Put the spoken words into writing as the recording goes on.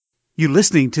You're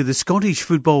listening to the Scottish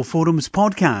Football Forums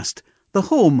podcast, the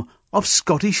home of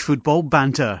Scottish football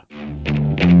banter.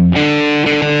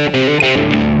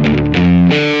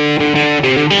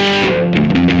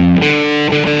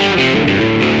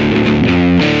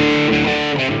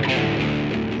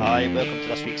 Hi, welcome to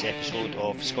this week's episode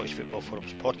of Scottish Football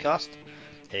Forums podcast.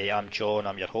 I'm John,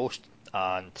 I'm your host,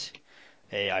 and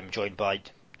I'm joined by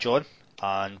John,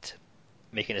 and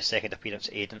making his second appearance,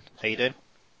 Aidan. How you doing?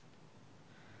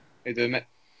 How you doing, mate?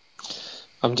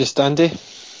 I'm just Andy.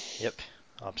 Yep,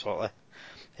 absolutely.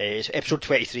 It's episode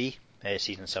 23,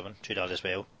 season 7, true that as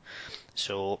well.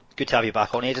 So, good to have you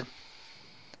back on, Aidan.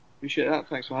 Appreciate that,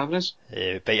 thanks for having us.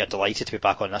 Bet you're delighted to be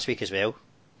back on this week as well.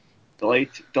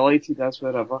 Delighted as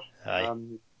wherever. Aye.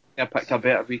 I picked a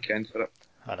better weekend for it.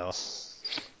 I know.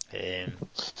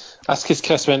 That's because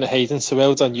Chris went to hiding, so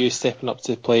well done you stepping up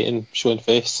to the plate and showing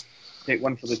face. Take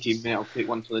one for the team, mate. I'll take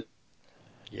one for the...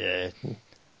 Yeah.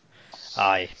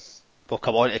 Aye. We'll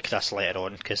come on to Chris later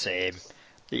on, because he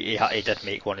did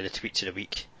make one of the tweets of the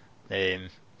week,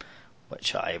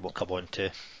 which I will come on to.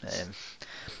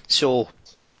 So,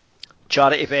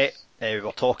 charity bet, we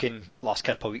were talking last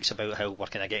couple of weeks about how we're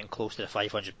kind of getting close to the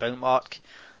 £500 mark.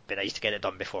 Be nice to get it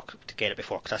done before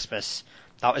Christmas.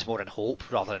 That was more in hope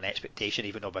rather than expectation,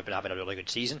 even though we've been having a really good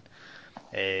season.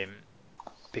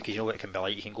 Because you know what it can be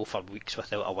like, you can go for weeks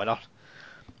without a winner.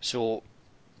 So,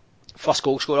 first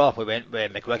goal scorer, we went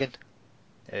with McGuigan.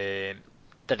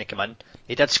 Didn't come in.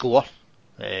 He did score,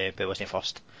 but he wasn't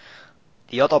first.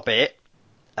 The other bet,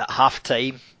 at half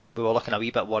time, we were looking a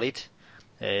wee bit worried.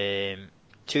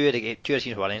 Two of the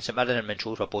teams were in. St Mirren and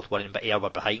Montrose were both winning, but Ayr were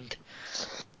behind.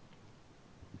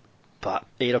 But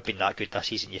Ayr have been that good this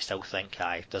season, you still think,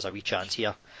 aye, there's a wee chance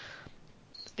here.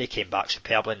 They came back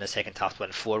superbly in the second half to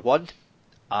win 4-1,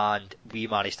 and we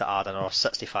managed to add another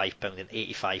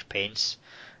 £65.85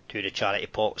 to the charity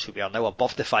pot, so we are now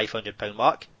above the £500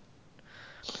 mark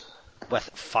with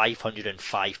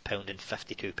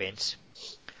 £505.52.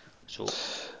 So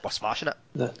we're smashing it.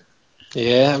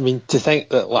 Yeah, I mean, to think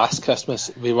that last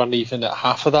Christmas we weren't even at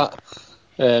half of that,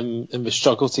 and we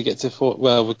struggled to get to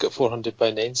we got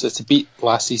 £400 in, so to beat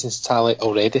last season's tally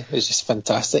already is just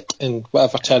fantastic. And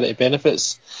whatever charity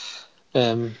benefits,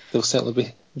 they'll certainly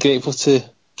be grateful to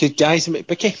good guys in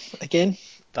McBicky again.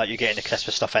 That you getting the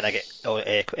Christmas stuff in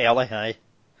early, aye?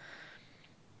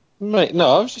 Right,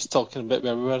 no, I was just talking about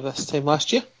where we were this time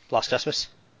last year. Last Christmas,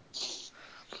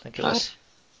 I think it was.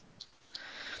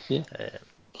 Yeah.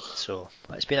 So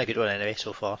it's been a good one anyway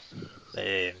so far.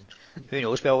 Who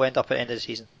knows where we'll end up at the end of the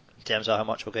season in terms of how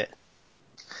much we'll get.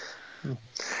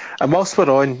 And whilst we're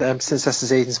on, since this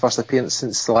is Aidan's first appearance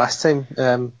since the last time,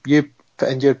 you put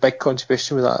in your big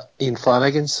contribution with that Ian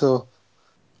Flanagan, so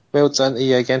well done to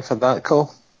you again for that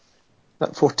call.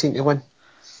 That 14-1.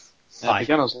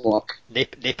 Beginner's luck. No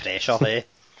pressure, eh?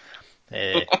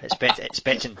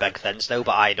 Expecting big things now,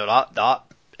 but I know that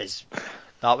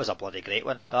was a bloody great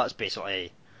one. That's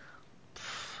basically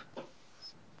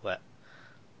what?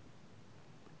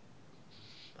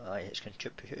 It's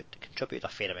contributed a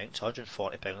fair amount. It's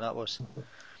 £140 that was.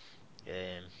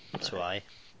 So aye.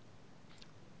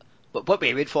 But what we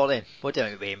aiming for then? What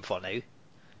do we aim for now?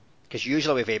 Because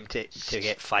usually we've aimed to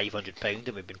get £500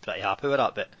 and we've been pretty happy with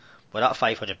that, but we're at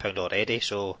 £500 already,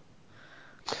 so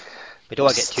we don't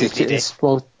want to get too greedy.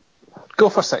 Well, go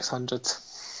for 600.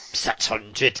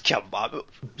 600, come on.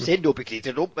 Say no be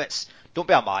greedy, don't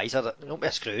be a miser, don't be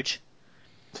a Scrooge.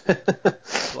 What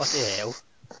the hell?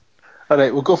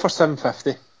 Alright, we'll go for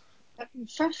 750.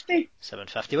 750?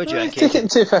 750, what do you think? Take it in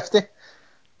 250.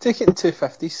 Take it in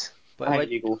 250s. I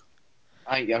think you go.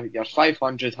 I think you're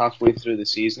 500 halfway through the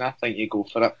season. I think you go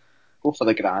for it. Go for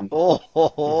the grand. Grab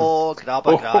a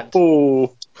grand.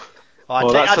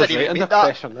 I didn't even read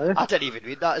that. I didn't even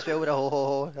read that as well with a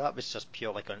ho. That was just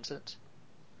purely coincidence.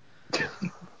 A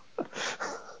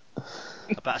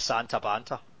bit of Santa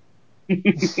banter.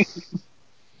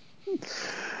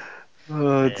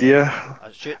 Oh dear.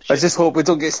 I just hope we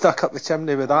don't get stuck up the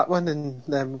chimney with that one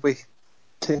and we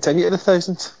continue to the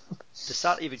thousands. Does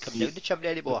that even come down the chimney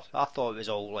anymore? I thought it was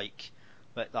all like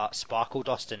that sparkle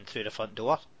dusting through the front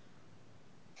door.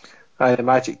 Aye, the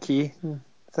magic key and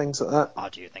things like that. How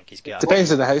do you think he's got?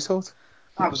 Depends on the household.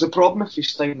 That was the problem if you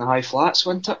stayed in the high flats,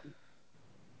 wasn't it?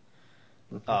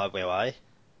 Well, aye.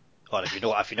 Or if you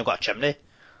not got a chimney,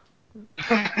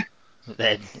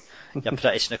 then you're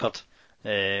pretty snookered.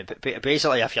 But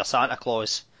basically, if you're Santa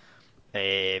Claus,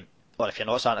 or if you're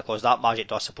not Santa Claus, that magic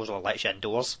dust supposedly lets you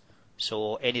indoors.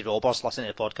 So any robbers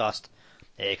listening to the podcast,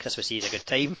 Christmas Eve is a good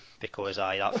time because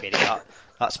that fairy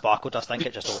that sparkle dust, I think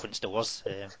it just opens doors.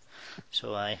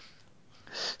 So aye.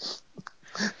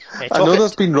 I know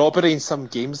there's been robbery in some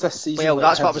games this season. Well,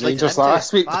 that's what I was Rangers leading into.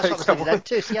 last week. That's what I was leading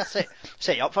into. See, I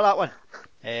set you up for that one.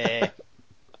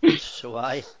 So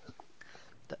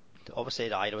obviously,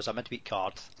 there was a midweek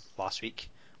card last week,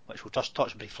 which we'll just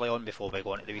touch briefly on before we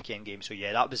go on to the weekend game. So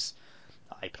yeah, that was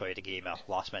probably the game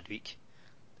last midweek,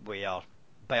 where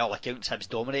by all accounts Hibs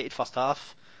dominated first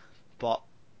half, but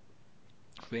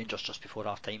Rangers just before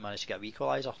half time managed to get a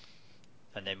equaliser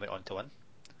and then went on to win.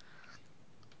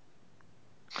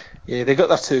 Yeah, they got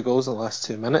their 2 goals in the last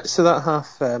 2 minutes of that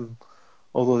half.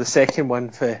 Although the second one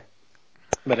for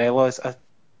Morelos,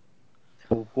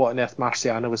 what on earth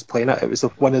Marciano was playing at, it was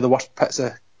one of the worst pits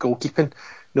of goalkeeping.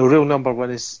 No, rule number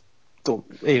 1 is don't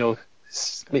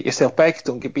make yourself big,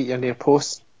 don't get beat your near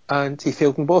post, and he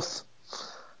failed in both.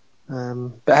 But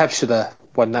Hibs should have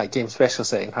won that game, especially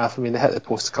second half. I mean, they hit the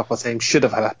post a couple of times, should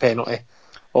have had a penalty.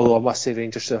 Although I must say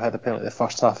Rangers should have had a penalty the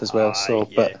first half as well.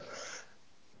 Yeah.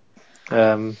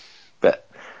 But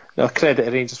credit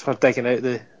to Rangers for digging out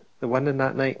the win in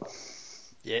that night.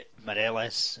 Yeah,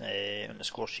 Morelos on the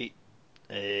score sheet.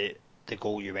 The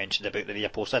goal you mentioned about the near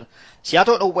post in. See, I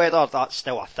don't know whether that's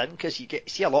still a thing, because you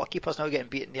see a lot of keepers now getting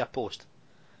beaten near post.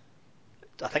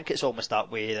 I think it's almost that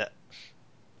way that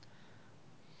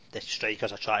the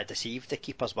strikers are trying to deceive the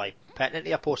keepers by pitting it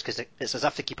near post, because it's as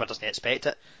if the keeper doesn't expect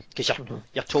it. Because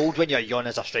you're told when you're young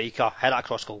as a striker, hit that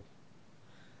cross goal.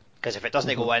 Because if it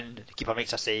doesn't go in, the keeper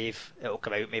makes a save, it'll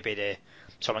come out, maybe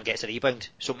someone gets a rebound.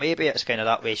 So maybe it's kind of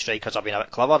that way strikers are being a bit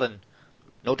clever and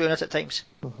not doing it at times.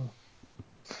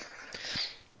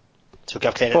 So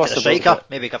give credit to the striker,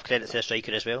 maybe give credit to the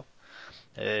striker as well.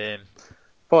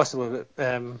 Possibly,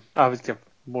 but I would give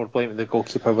more blame to the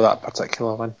goalkeeper with that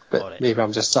particular one, but maybe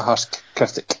I'm just a harsh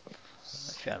critic.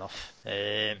 Fair enough.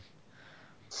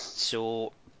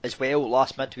 So, as well,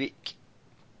 last midweek,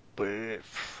 what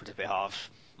did we have?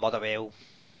 Motherwell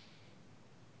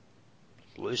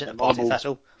losing to Partick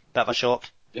Thistle, bit of a shock,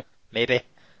 maybe.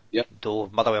 Yep. Though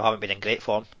Motherwell haven't been in great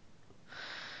form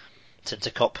since the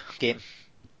cup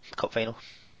final.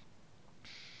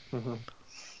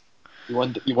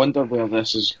 You wonder where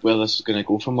this is going to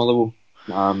go for Motherwell.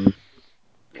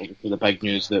 Obviously the big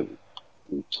news that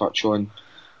we'll touch on.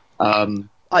 You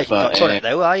can touch on it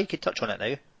now. You can touch on it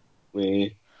now.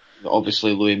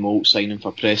 Obviously Louis Moult signing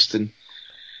for Preston.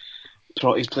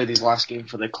 He's played his last game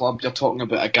for the club. You're talking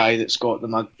about a guy that's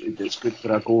that's good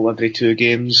for a goal every 2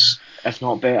 games, if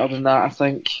not better than that, I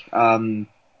think.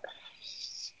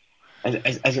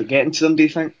 Is it getting to them, do you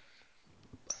think?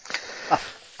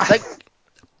 I think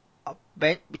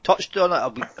we touched on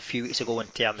it a few weeks ago in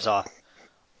terms of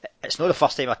it's not the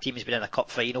first time a team's been in a cup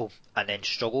final and then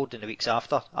struggled in the weeks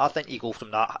after. I think you go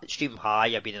from that extreme high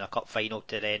of being in a cup final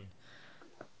to then,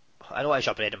 I know it's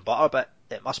your bread and butter, but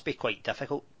it must be quite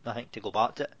difficult, I think, to go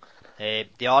back to it.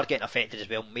 They are getting affected as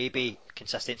well. Maybe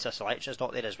consistency of selection is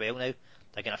not there as well now.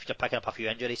 They're picking up a few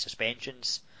injuries,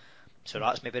 suspensions, so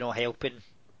that's maybe not helping.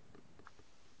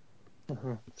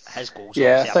 His goals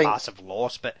are obviously a massive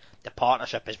loss, but the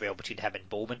partnership as well between him and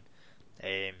Bowman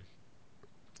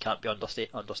can't be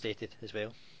understated as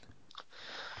well.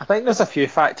 I think there's a few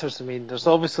factors. I mean, there's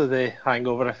obviously the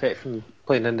hangover effect from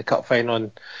playing in the cup final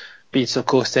and being so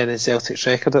close to ending Celtic's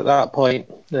record at that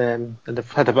point, and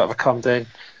they've had a bit of a calm down.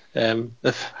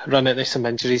 They've run into some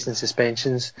injuries and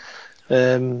suspensions,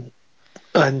 and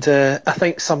I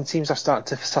think some teams are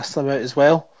starting to suss them out as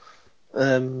well.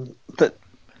 But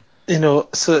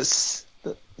so it's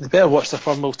they better watch the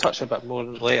form. We'll touch a bit more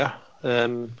on it later.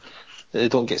 They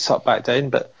don't get sucked back down.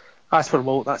 But as for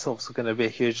Moult, that's obviously going to be a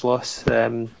huge loss.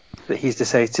 That he's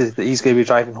decided that he's going to be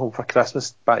driving home for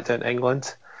Christmas back down to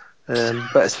England.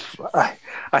 But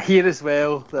I hear as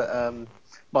well that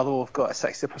Motherwell have got a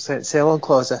 60% sell-on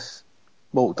clause if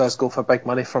Moult does go for big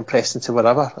money from Preston to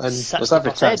wherever, and 60%? There's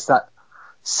every chance that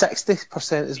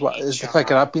 60% is the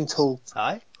figure I've been told.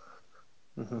 Aye.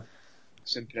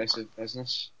 It's impressive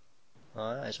business.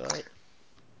 That's right.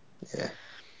 Yeah.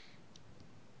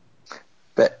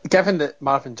 But given that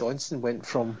Marvin Johnson went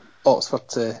from Oxford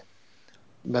to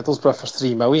Middlesbrough for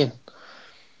 $3 million,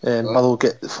 Motherwell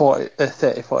get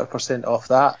 30-40% off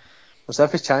that. There's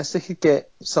every chance they could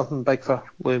get something big for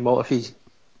Louis Moult if he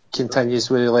continues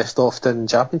where he left off in the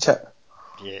Championship.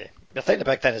 Yeah, I think the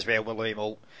big thing as well with Louis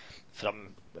Moult, from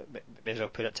maybe I'll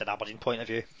put it to an Aberdeen point of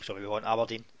view, so we want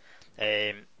Aberdeen.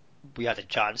 We had a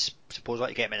chance, supposedly,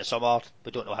 to get him in the summer.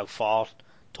 We don't know how far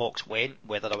talks went,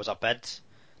 whether there was a bid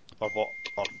or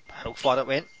how far it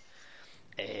went.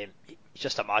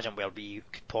 Just imagine where we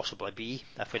could possibly be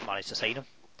if we'd managed to sign him,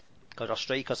 because our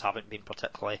strikers haven't been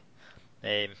particularly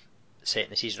setting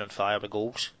the season on fire with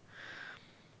goals.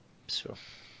 So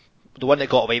the one that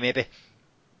got away, maybe.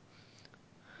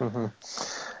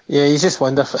 Yeah, you just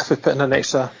wonder if we put in an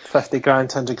extra 50 grand,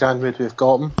 100 grand, would we've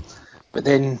got him. But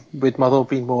then would Motherwell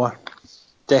be more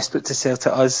desperate to sell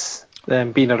to us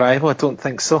being a rival? I don't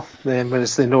think so.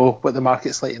 Whereas they know what the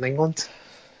market's like in England.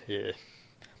 Yeah,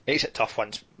 makes it tough for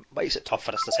us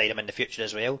to sign him in the future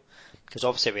as well, because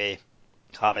obviously we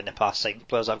have in the past signed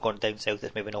players that have gone down south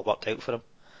that's maybe not worked out for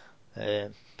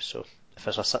him. So if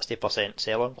there's a 60%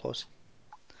 sell-on clause.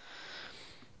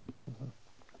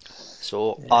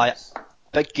 So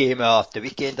big game of the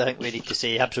weekend. I think we need to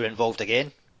say Hibs were involved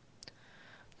again.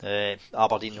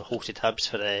 Aberdeen hosted Hibs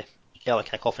for the early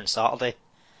kick-off on Saturday,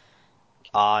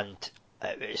 and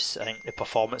it was, I think, the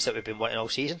performance that we've been wanting all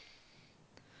season.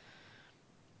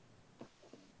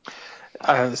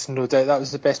 There's no doubt that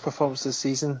was the best performance of the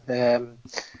season.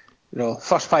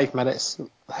 First 5 minutes,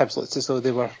 Hibs looked as though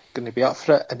they were going to be up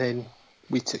for it, and then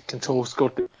we took control,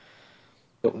 scored the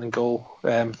opening goal.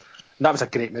 And that was a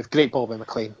great move, great ball by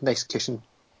McLean, nice cushion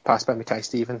pass by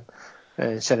Mackay-Steven,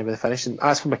 Shinnie with the finish. And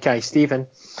as for Mackay-Steven,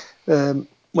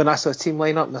 when I saw the team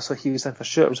line up and I saw he was in for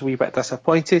Stuart, I was a wee bit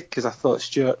disappointed because I thought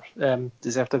Stuart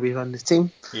deserved to be on the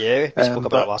team. Yeah, we spoke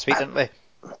about it last week, didn't we?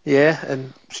 Yeah,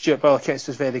 and Stuart Ballackinson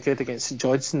was very good against St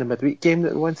John's in the midweek game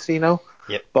that we won 3-0.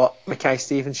 Yep. But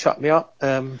Mackay-Steven shut me up.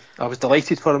 I was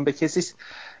delighted for him because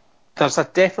there's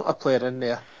definitely a player in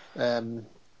there, and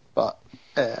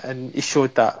he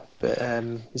showed that, but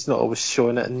he's not always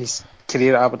showing it, and his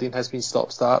career at Aberdeen has been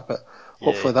stop-start, but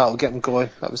hopefully that'll get him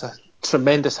going. That was a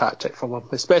tremendous hat-trick from him,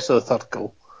 especially the third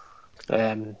goal.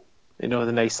 The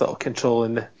nice little control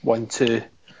in the 1-2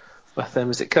 with him.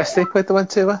 Was it Christie played the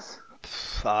 1-2 with?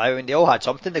 I mean, they all had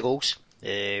something, the goals.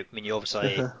 You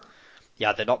obviously you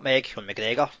had the nutmeg from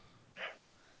McGregor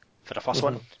for the first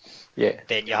one. Yeah.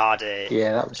 Then you had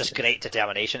that was just great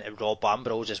determination to Rob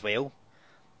Ambrose as well.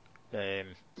 And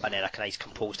then a nice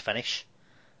composed finish.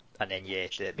 And then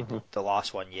the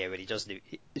last one, where he does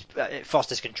at first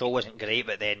his control wasn't great,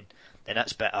 but then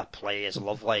its bit of play is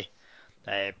lovely.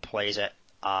 Plays it,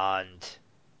 and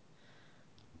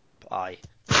nice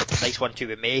 1-2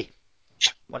 with May.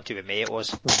 1-2 with May it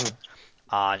was.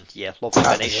 And lovely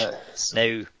finish.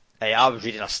 Now, I was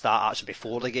reading a stat actually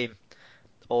before the game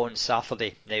on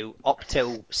Saturday. Now, up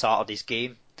till Saturday's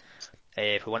game,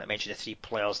 if we want to mention the three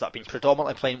players that have been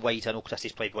predominantly playing wide, I know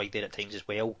Christie's played wide there at times as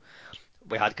well.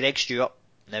 We had Greg Stewart,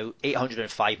 now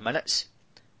 805 minutes,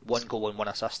 1 goal and 1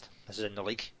 assist. This is in the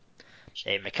league.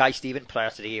 Mackay-Steven,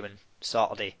 prior to the game on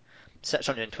Saturday,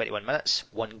 621 minutes,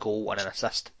 1 goal and an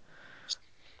assist.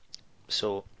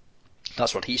 So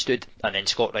that's where he stood. And then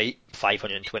Scott Wright,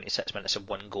 526 minutes and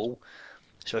 1 goal.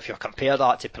 So if you compare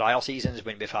that to prior seasons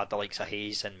when we've had the likes of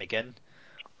Hayes and McGinn,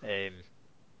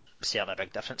 certainly a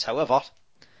big difference. However,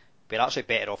 we're actually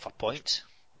better off for points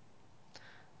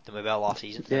than we were last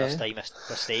season at this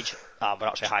stage. We're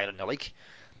actually higher in the league.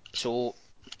 So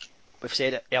we've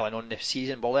said it early on in the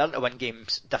season, we'll learn to win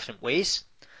games different ways,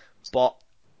 but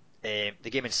the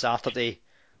game on Saturday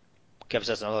gives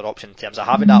us another option in terms of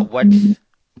having that width.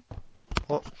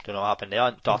 Don't know what happened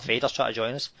there. Darth Vader's trying to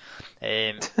join us.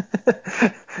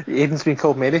 Aidan's been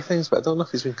called many things, but I don't know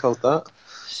if he's been called that.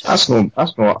 So,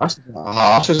 that's not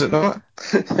harsh, is it not?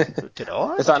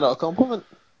 Is that not a compliment?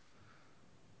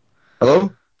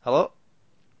 Hello?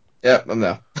 Yeah, I'm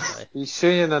there. Are you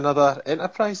showing another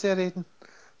enterprise there, Aidan?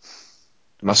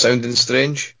 Am I sounding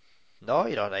strange? No,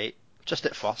 you're alright. Just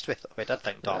at first we did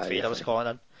think Darth Vader was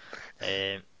calling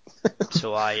in.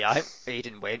 So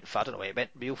Aidan went, I don't know, he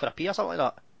went real for a pee or something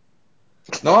like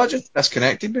that. No, I just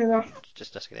disconnected me there.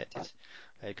 Just disconnected.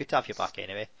 Good to have you back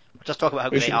anyway. We're just talking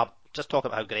about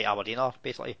how great Aberdeen are,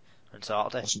 basically, on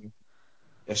Saturday.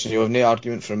 Yes, you have no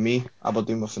argument from me.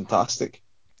 Aberdeen were fantastic.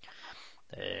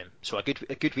 So a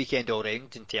good weekend all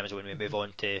round in terms of when we move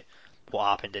on to what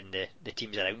happened in the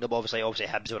teams around them. Obviously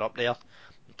Hibs were up there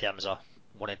in terms of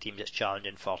one of the teams that's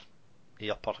challenging for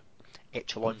the upper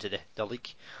echelons of the league.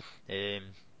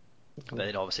 But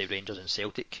then obviously Rangers and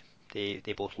Celtic,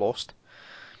 they both lost.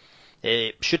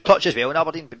 Should touch as well in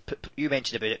Aberdeen. You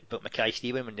mentioned about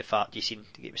Mackay-Steven when the fact you seen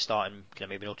the game starting, kind of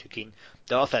maybe not too keen.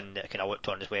 The other thing that kind of looked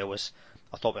on as well was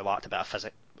I thought we lacked a bit of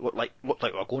physics. Looked like we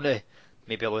were going to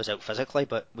maybe lose out physically,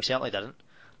 but we certainly didn't.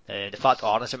 The fact that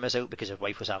Arneson was out because his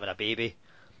wife was having a baby,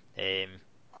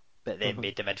 but then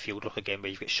made the midfield look again where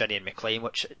you've got Shinnie and McLean,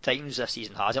 which at times this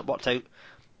season hasn't worked out.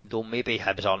 Though maybe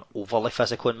Hibs aren't overly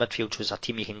physical in midfield, so it's a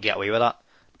team you can get away with that.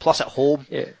 Plus at home,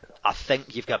 I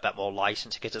think you've got a bit more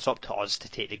licence because it's up to us to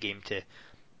take the game to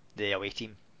the away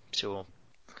team. So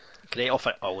great off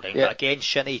it all round. But again,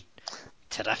 Shinnie,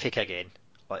 terrific again.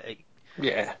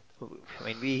 Yeah. I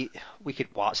mean, we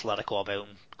could wax lyrical about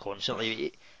him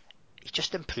constantly. he's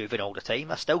just improving all the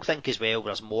time. I still think as well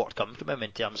there's more to come from him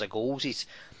in terms of goals. He's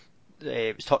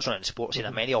was touched on it in sports,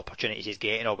 in many opportunities he's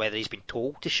getting, or whether he's been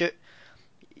told to shoot.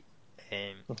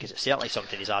 Because it's certainly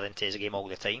something he's adding to his game all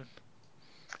the time.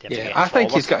 Yeah, I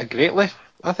think he's got a great left.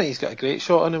 I think he's got a great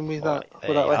shot on him with that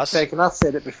left leg. And I've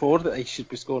said it before that he should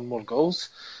be scoring more goals.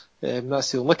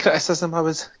 That's the only criticism I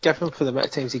was giving him for the amount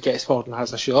of times he gets forward and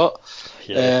has a shot.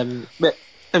 Yeah. But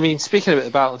I mean, speaking about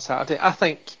the battle on Saturday, I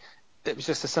think it was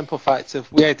just a simple fact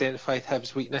of we identified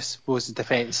Hibs' weakness was the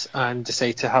defence and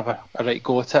decided to have a right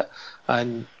go at it,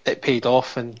 and it paid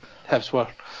off. And Hibs were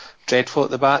dreadful at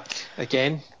the back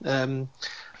again.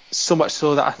 So much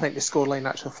so that I think the scoreline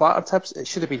actually flattered Hibs. It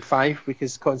should have been 5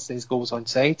 because Constantine's goal was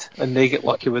onside and they get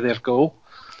lucky with their goal.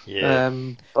 Yeah.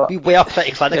 We were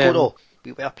pretty clinical though.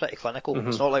 We were pretty clinical. Mm-hmm.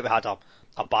 It's not like we had a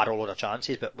barrel load of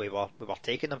chances, but we were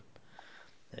taking them.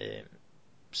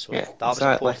 So yeah, that was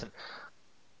exactly. important.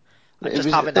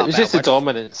 It was just the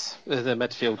dominance of the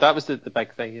midfield. That was the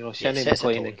big thing, you know. Shinnie,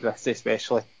 McLean and Christie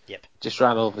especially just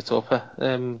ran over the top of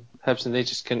Hibs, and they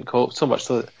just couldn't cope. So much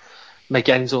so that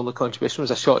McGinn's only contribution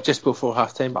was a shot just before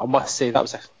half time, but I must say that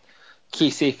was a key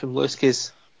save from Lewis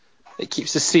because it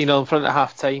keeps the 3-0 in front at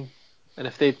half time, and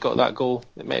if they'd got that goal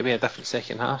it might be a different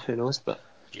second half, who knows. But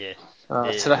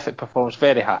terrific performance,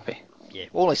 very happy. Yeah,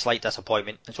 only slight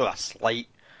disappointment, and so a slight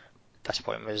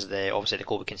disappointment was obviously the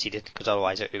goal we conceded, because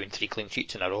otherwise it would have been 3 clean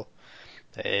sheets in a row.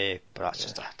 But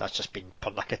that's just been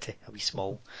pernickety, a wee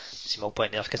small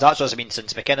point there, because that's what I mean.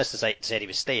 Since McInnes said he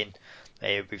was staying,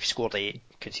 we've scored 8,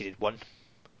 conceded 1,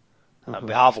 and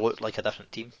we have looked like a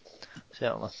different team,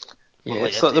 certainly. Yeah,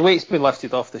 it's like the weight's been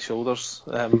lifted off the shoulders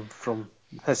from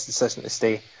his decision to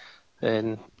stay,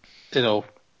 and you know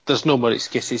there's no more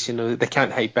excuses. You know they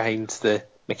can't hide behind the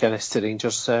McInnes to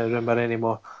Rangers rumour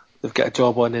anymore. They've got a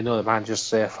job on. They know the manager's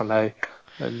there for now,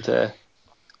 and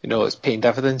you know it's paying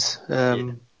dividends.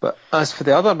 But as for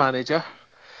the other manager,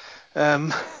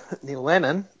 Neil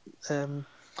Lennon,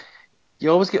 you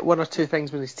always get one or two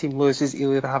things when his team loses.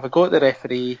 He'll either have a go at the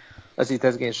referee, as he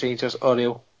does against Rangers, or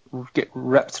he'll get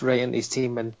ripped right into his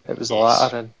team, and it was the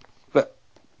latter. But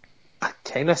I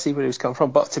kind of see where he was coming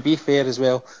from. But to be fair as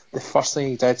well, the first thing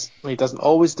he did, when he doesn't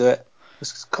always do it,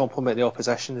 was compliment the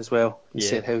opposition as well, and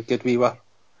saying how good we were.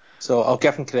 So I'll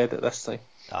give him credit this time.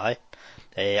 Aye.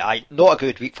 Not a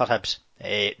good week for Hibs,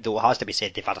 though it has to be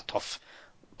said they've had a tough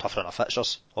run of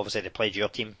fixtures. Obviously they played your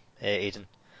team, Aidan.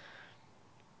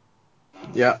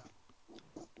 Yeah.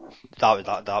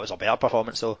 That was a better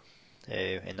performance though,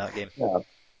 in that game. Yeah,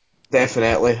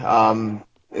 definitely.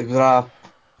 It was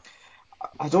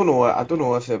I don't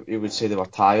know if you would say they were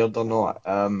tired or not.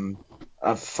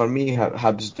 For me,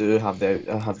 Hibs do have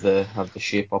the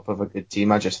shape up of a good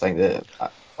team. I just think that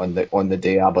on the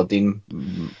day Aberdeen,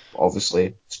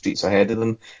 obviously streets ahead of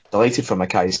them. Delighted for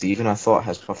Mackay Steven. I thought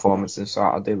his performance on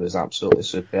Saturday was absolutely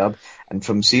superb, and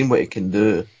from seeing what he can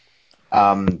do,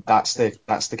 that's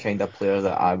the kind of player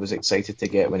that I was excited to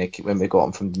get when we got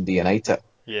him from Dundee United.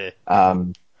 Yeah.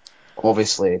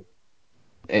 Obviously,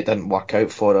 it didn't work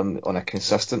out for him on a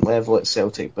consistent level at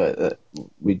Celtic, but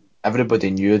everybody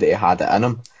knew that he had it in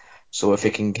him. So if he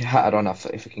can get a run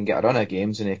of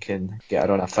games and he can get a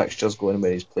run of fixtures going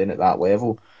where he's playing at that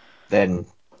level, then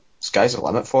sky's the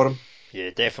limit for him. Yeah,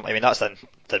 definitely. I mean, that's the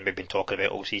thing we've been talking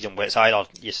about all season, where it's either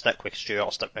you stick with Stuart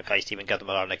or stick with Mackay Steven, give them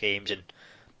a run of games, and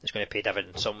it's going to pay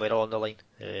dividends somewhere along the line.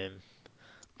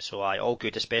 So all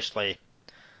good, especially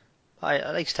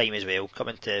a nice time as well,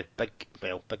 coming to big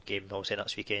game obviously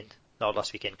this weekend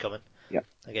coming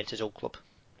against his old club.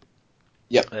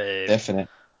 Yep, definitely.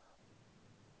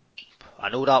 I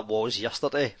know that was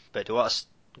yesterday, but do you want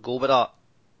to go with that,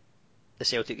 the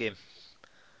Celtic game?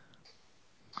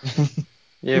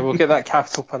 Yeah, we'll get that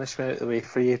capital punishment out of the way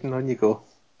for you, and on you go.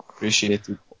 Appreciate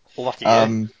it. Over to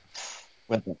you.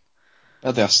 Where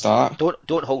do I start?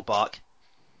 Don't hold back.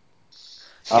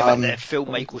 Give it the full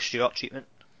Michael Stewart treatment.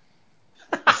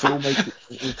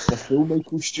 The full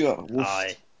Michael Stewart. Oof.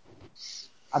 Aye.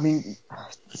 I mean,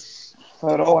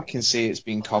 for all I can say, it's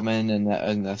been coming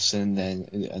and this and then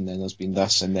there's been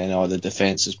this and then the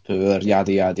defence is poor,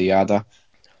 yada yada yada.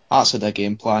 Hearts had a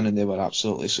game plan and they were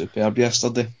absolutely superb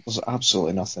yesterday. There's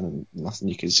absolutely nothing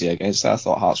you can say against that. I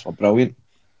thought Hearts were brilliant.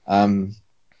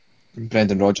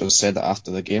 Brendan Rodgers said that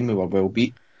after the game we were well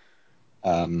beat.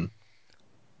 I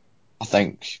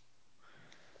think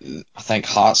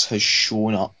Hearts has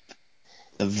shown up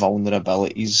the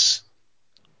vulnerabilities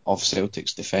of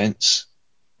Celtic's defence.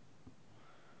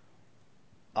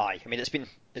 Aye, I mean it's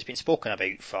been spoken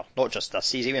about for not just this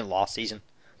season, even last season.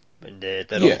 When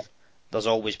there's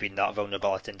always been that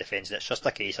vulnerability in defence, and it's just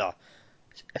a case of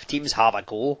if teams have a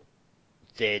goal,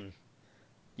 then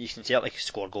you can certainly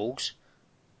score goals.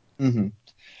 hmm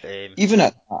Um, Even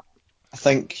at that, I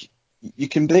think you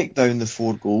can break down the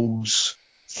 4 goals.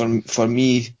 For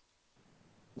me,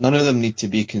 none of them need to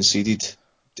be conceded.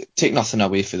 Take nothing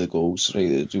away for the goals,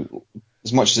 right?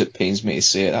 As much as it pains me to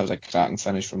say it, that was a cracking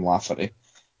finish from Lafferty.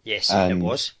 yes, it And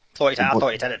was. I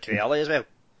thought he did it too early as well.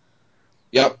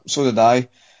 Yep, so did I.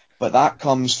 But that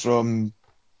comes from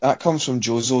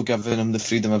Jozo giving him the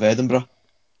freedom of Edinburgh.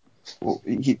 Well,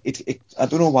 I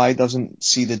don't know why he doesn't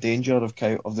see the danger of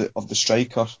the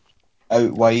striker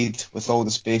out wide with all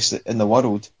the space in the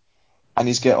world, and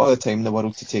he's got all the time in the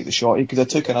world to take the shot. He could have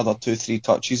took another 2-3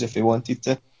 touches if he wanted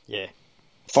to. Yeah.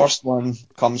 First one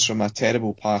comes from a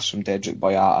terrible pass from Dedrick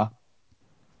Boyata.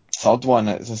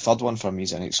 The third one for me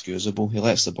is inexcusable. He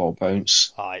lets the ball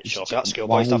bounce. Aye, sure. That's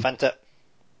schoolboy stuff, isn't it?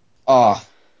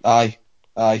 Aye.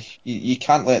 You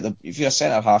can't if you're a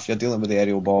centre half, you're dealing with the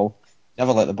aerial ball.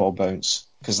 Never let the ball bounce,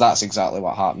 because that's exactly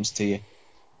what happens to you.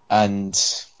 And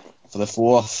for the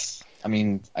fourth, I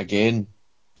mean, again,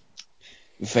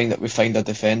 we find a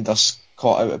defender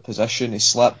caught out of position. He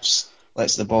slips,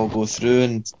 lets the ball go through,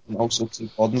 and also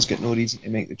Gordon's got no reason to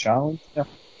make the challenge. Yeah.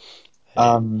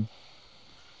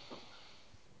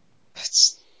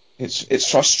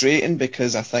 It's frustrating,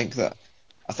 because I think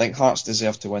Hearts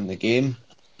deserve to win the game.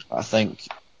 I think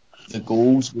the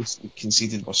goals we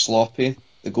conceded were sloppy.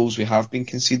 The goals we have been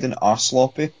conceding are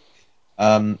sloppy.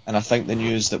 And I think the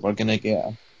news that we're going to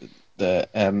get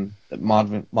that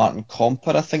Martin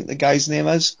Comper, I think the guy's name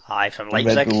is, Aye, from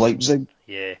Red Bull Leipzig. Leipzig.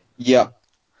 Yeah. Yeah.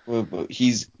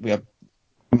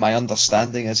 My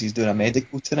understanding is he's doing a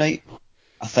medical tonight.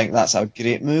 I think that's a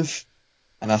great move,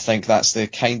 and I think that's the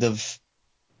kind of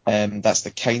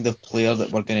player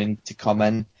that we're going to need to come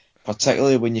in,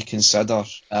 particularly when you consider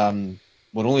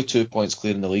we're only 2 points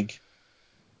clear in the league,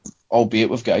 albeit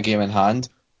we've got a game in hand.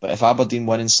 But if Aberdeen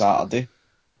win on Saturday,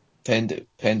 pending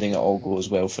it all goes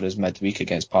well for us midweek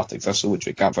against Partick Thistle, which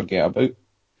we can't forget about.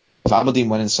 If Aberdeen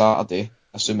win on Saturday,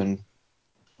 assuming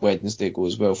Wednesday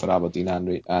goes well for Aberdeen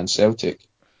and Celtic,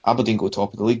 Aberdeen go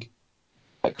top of the league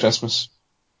at Christmas.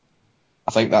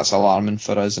 I think that's alarming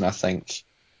for us, and I think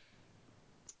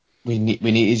we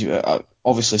need to.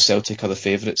 Obviously, Celtic are the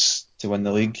favourites to win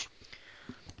the league.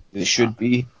 They should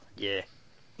be. Yeah.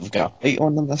 We've got a fight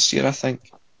on them this year, I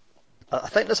think. I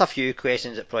think there's a few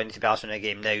questions that probably need to be asked in the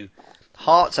game now.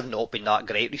 Hearts have not been that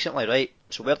great recently, right?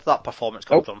 So where did that performance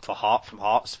come from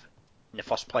Hearts in the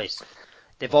first place?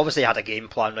 They've obviously had a game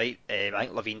plan, right? I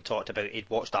think Levine talked about he'd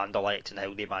watched Anderlecht and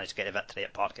how they managed to get a victory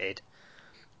at Parkhead.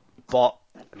 But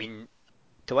I mean,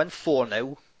 to win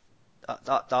 4-0,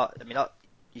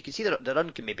 you can see the run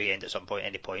can maybe end at some point,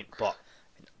 any point, but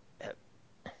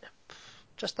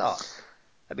just that.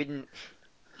 I mean,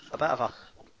 a bit of a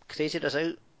craziness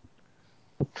out.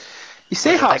 You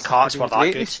say Hearts Hearts haven't were been that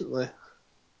great good recently.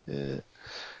 Yeah.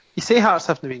 You say Hearts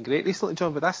haven't been great recently,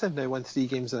 John, but that's them now won 3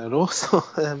 games in a row, so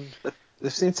they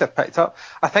seem to have picked up.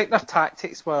 I think their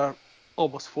tactics were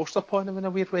almost forced upon them in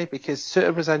a weird way, because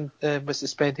Suter was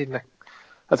suspended and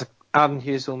Aaron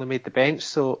Hughes only made the bench,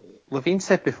 so Levine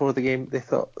said before the game they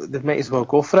thought they might as well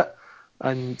go for it,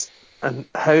 and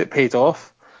how it paid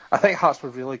off. I think Hearts were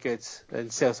really good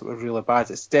and Celtic were really bad.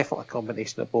 It's definitely a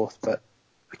combination of both, but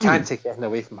we can't take anything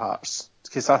away from Hearts,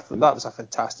 because that was a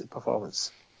fantastic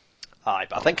performance. Aye,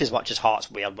 but I think as much as Hearts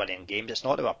were winning games, it's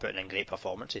not that we're putting in great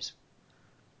performances.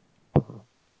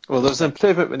 Well, there was an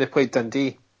improvement when they played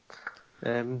Dundee.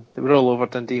 They were all over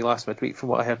Dundee last midweek from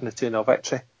what I heard in the 2-0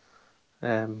 victory.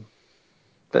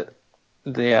 But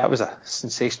that was a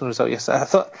sensational result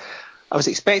yesterday. I was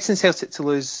expecting Celtic to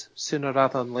lose sooner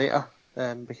rather than later,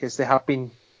 because they have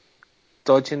been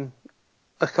dodging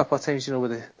a couple of times,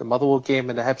 with the Motherwell game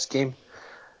and the Hibs game.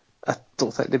 I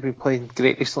don't think they've been playing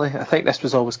great recently. I think this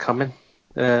was always coming,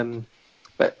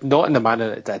 but not in the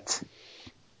manner it did.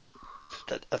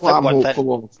 I think I'm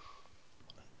hopeful of.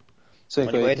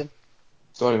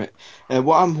 Sorry, mate.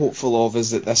 What I'm hopeful of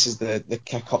is that this is the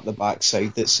kick up the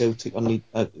backside that Celtic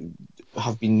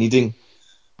have been needing.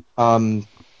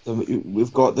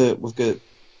 We've got a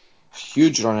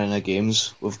huge run in of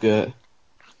games. We've got.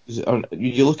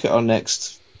 You look at our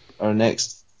next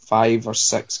 5 or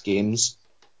 6 games.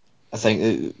 I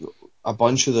think a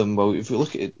bunch of them. Well, if we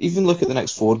look at the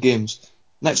next 4 games.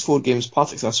 Next 4 games: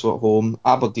 Partick Thistle at home,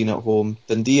 Aberdeen at home,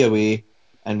 Dundee away,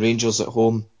 and Rangers at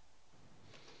home.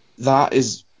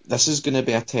 This is going to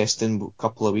be a testing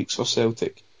couple of weeks for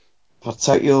Celtic,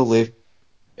 particularly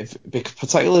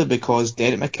because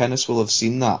Derek McInnes will have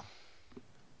seen that.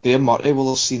 Graham Murray will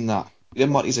have seen that.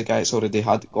 Graham Murray's a guy that's already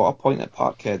got a point at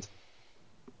Parkhead.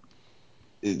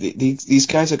 These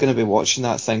guys are going to be watching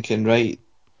that thinking, right,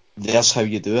 there's how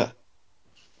you do it.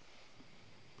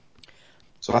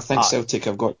 So I think Celtic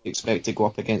have got to expect to go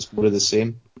up against more of the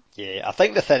same. Yeah, I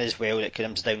think the thing as well that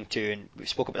comes down to, and we've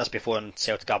spoken about this before in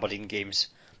Celtic Aberdeen games,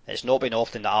 it's not been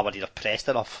often that Aberdeen are pressed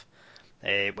enough,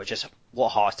 which is what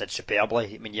Hearts did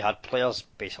superbly. I mean, you had players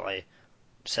basically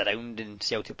surrounding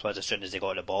Celtic players as soon as they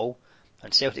got the ball,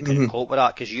 and Celtic couldn't cope with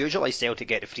that, because usually Celtic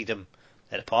get the freedom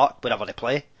at the park whenever they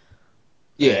play.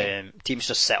 Yeah. Teams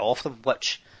just sit off them,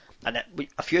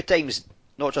 a few times,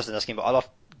 not just in this game, but other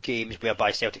games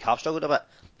whereby Celtic have struggled a bit,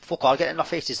 folk are getting in their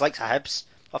faces, like Hibs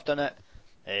have done it.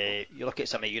 You look at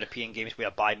some of the European games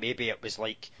whereby maybe it was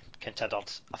like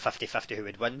considered a 50-50 who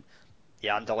would win. The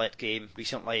Anderlecht game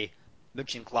recently,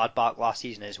 Mönchengladbach last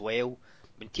season as well.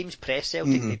 When teams press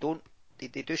Celtic,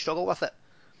 they do struggle with it.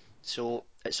 So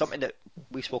it's something that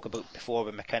we spoke about before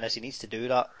with McInnes. He needs to do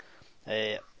that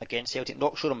against Celtic.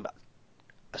 Not show them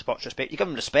as much respect. You give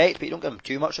him respect, but you don't give him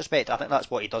too much respect. I think that's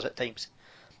what he does at times.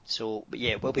 So, but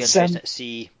yeah, it will be interesting to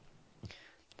see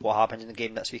what happens in the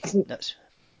game next week.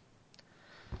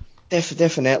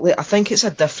 Definitely. I think it's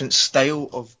a different style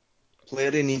of player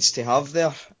he needs to have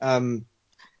there.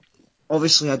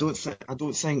 Obviously, I don't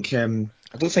think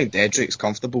Dedrick's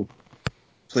comfortable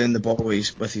playing the ball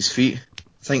with his feet.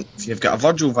 I think if you've got a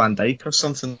Virgil van Dijk or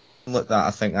something like that,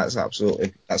 I think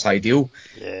that's ideal.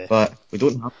 Yeah. But we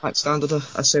don't have that standard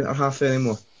of a centre half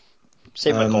anymore.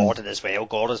 Same with Gordon as well.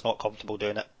 Gordon's not comfortable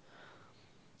doing it.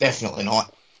 Definitely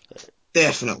not.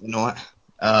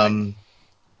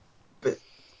 But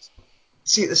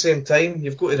see, at the same time,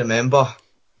 you've got to remember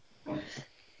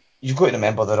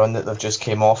the run that they've just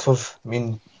came off of. I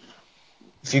mean,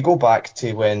 if you go back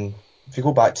to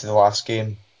the last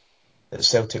game that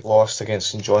Celtic lost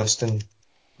against St Johnstone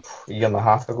a year and a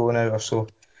half ago now or so,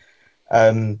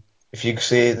 if you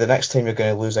say the next time you're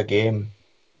going to lose a game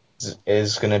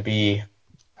is going to be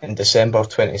in December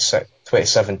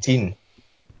 2017,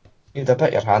 you'd a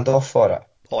bit your hand off for it.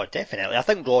 Oh, definitely. I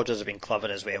think Rodgers has been clever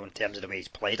as well in terms of the way he's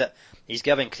played it. He's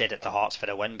given credit to Hearts for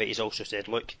the win, but he's also said,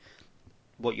 look,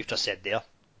 what you've just said there,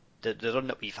 the run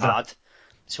that we've had,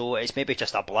 so it's maybe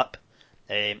just a blip.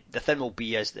 The thing will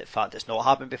be is the fact it's not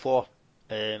happened before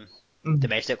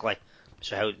domestically,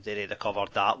 so how do they recover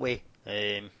that way?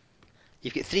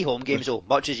 You've got 3 home games though,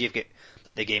 much as you've got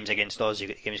the games against us, you've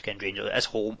got the games against Rangers, it's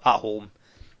at home,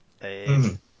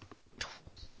 and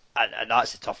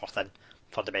that's the tougher thing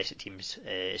for domestic teams,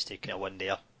 is to kind of win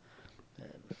there.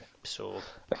 So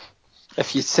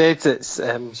if you said it's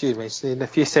you mentioned,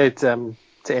 if you said to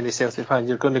any Celtic fan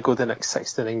you're going to go the next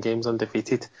 69 games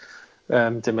undefeated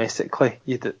domestically,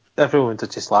 everyone would have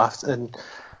just laughed. And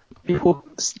people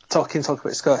talk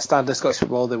about standard Scottish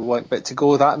football they want, but to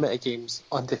go that many games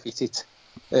undefeated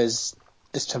is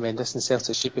tremendous, and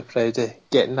Celtic should be proud of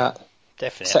getting that.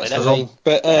 Definitely. 69.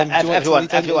 But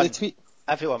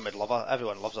everyone would love it.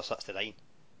 Everyone loves a 69.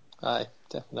 Aye,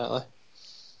 definitely.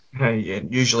 Yeah,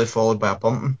 usually followed by a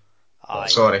pumping. Aye.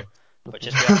 Sorry. Which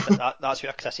is that's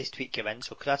where Chris's tweet came in.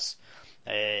 So Chris,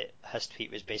 his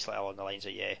tweet was basically along the lines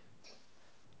of,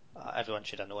 everyone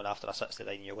should have known after a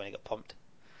 69 you're going to get pumped.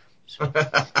 So.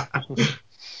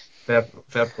 fair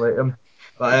play to him.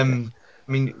 But I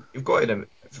mean, you've got to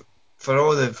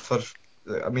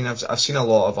I've seen a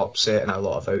lot of upset and a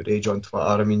lot of outrage on Twitter.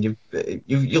 I mean, you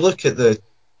look at the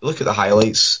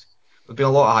highlights. There've been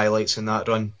a lot of highlights in that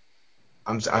run.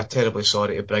 I'm terribly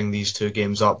sorry to bring these 2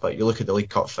 games up, but you look at the League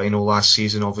Cup final last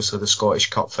season, obviously the Scottish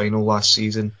Cup final last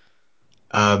season.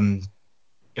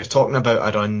 You're talking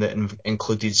about a run that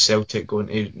included Celtic going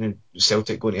to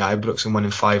Ibrox and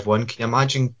winning 5-1. Can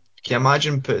you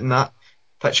imagine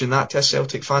pitching that to a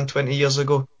Celtic fan 20 years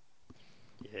ago?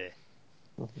 Yeah.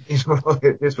 This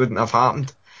wouldn't have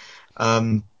happened.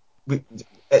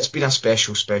 It's been a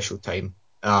special time.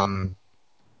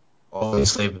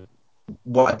 Obviously,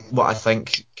 what I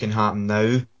think can happen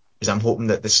now is I'm hoping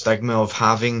that the stigma of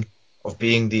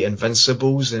being the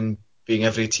Invincibles and being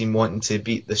every team wanting to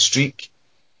beat the streak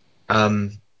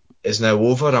is now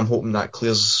over. I'm hoping that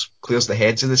clears the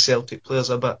heads of the Celtic players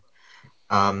a bit,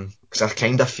 because I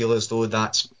kind of feel as though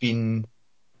that's been.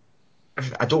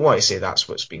 I don't want to say that's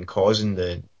what's been causing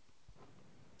the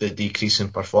decrease in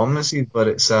performances, but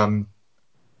it's I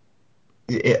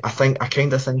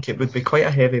kind of think it would be quite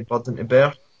a heavy burden to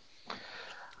bear.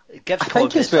 I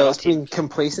think as well it's been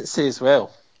complacency as well,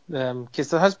 because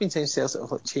there has been times Celtic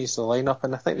have changed the lineup,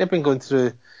 and I think they've been going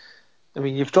through. I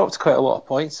mean, you've dropped quite a lot of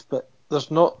points, but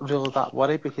there's not really that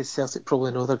worry because Celtic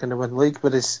probably know they're going to win the league,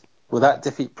 whereas with that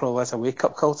defeat probably as a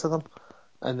wake-up call to them,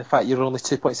 and the fact you're only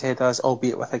 2 points ahead of us,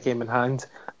 albeit with a game in hand,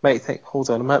 might think, hold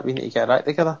on a minute, we need to get our act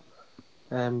together.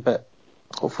 But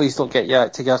hopefully you don't get your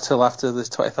act together till after the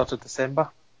 23rd of December.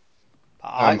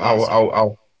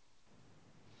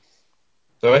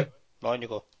 Sorry? On you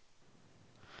go.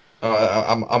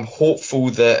 I'm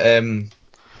hopeful that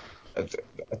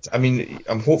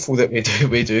I'm hopeful that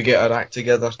we do get our act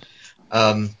together.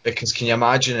 Because can you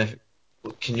imagine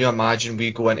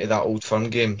we go into that Old Firm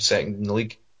game second in the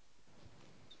league?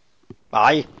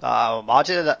 Aye, I'm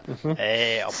imagining it.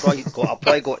 I'll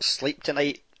probably go to sleep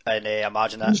tonight and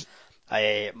imagine it.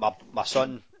 My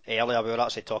son earlier, we were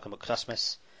actually talking about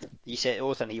Christmas. He said the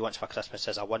only thing he wants for Christmas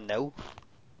is a 1-0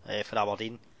 for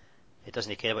Aberdeen. He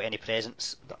doesn't care about any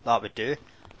presents. That would do.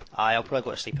 I'll probably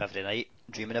go to sleep every night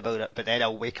dreaming about it, but then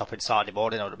I'll wake up on Saturday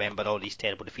morning and I'll remember all these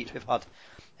terrible defeats we've had,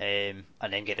 and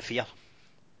then get the fear.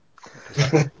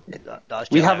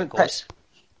 That's We generally how it haven't goes.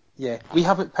 we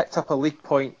haven't picked up a league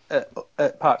point at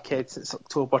Parkhead since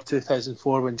October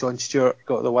 2004 when John Stewart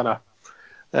got the winner.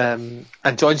 And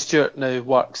John Stewart now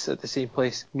works at the same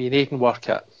place me and Aidan work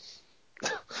at.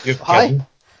 You're Hi. kidding.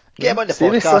 Get him on the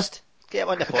Seriously? podcast. Get him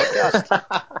on the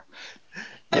podcast.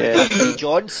 Yeah. 3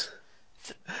 Johns.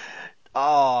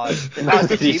 Oh, that's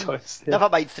the Three team. choice, yeah. Never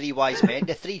mind 3 wise men,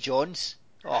 the 3 Johns.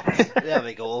 Oh, there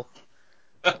we go.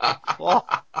 Oh,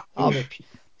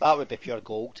 that would be pure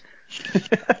gold.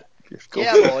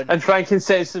 Get him on. And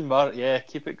frankincense and myrrh, yeah,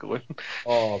 keep it going.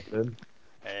 Oh, boom.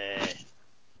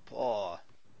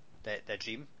 The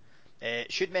dream.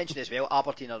 Should mention as well,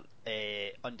 Aberdeen are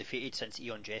undefeated since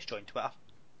Eon Jess joined Twitter.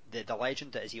 The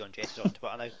legend that is Eon Jess is on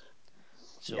Twitter now.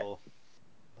 So,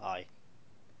 aye.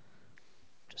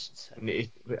 Just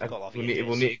We gotta love need Ian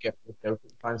we'll Jess. need to get the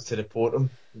Celtic fans to report him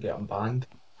and get him banned.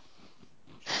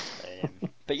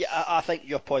 But yeah, I think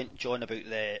your point, John, about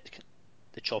the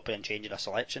chopping and changing of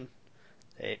selection,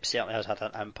 it certainly has had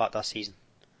an impact this season.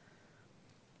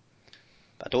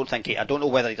 I don't know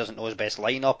whether he doesn't know his best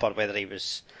lineup or whether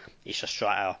he's just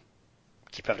trying to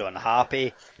keep everyone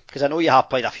happy. Because I know you have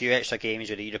played a few extra games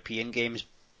with the European games,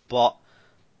 but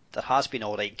there has been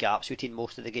alright gaps between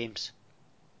most of the games.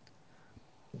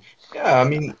 Yeah, I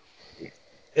mean,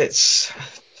 it's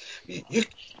you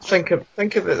think of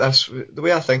it this. The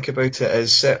way I think about it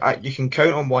is you can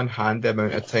count on one hand the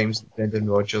amount of times that Brendan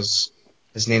Rodgers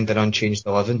has named an unchanged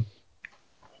 11,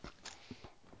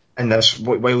 and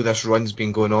while this run's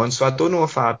been going on. So I don't know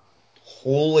if I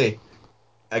wholly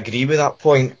agree with that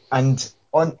point. And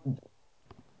on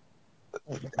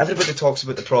everybody talks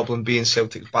about the problem being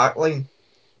Celtic's backline.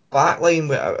 Backline,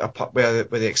 with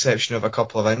the exception of a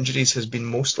couple of injuries, has been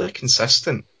mostly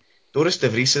consistent. Doris De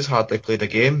Vries has hardly played a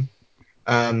game.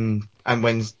 And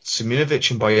when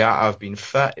Simunovic and Boyata have been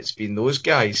fit, it's been those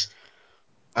guys.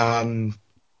 I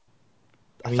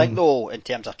think though, in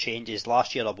terms of changes,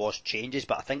 last year there was changes,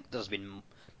 but I think there's been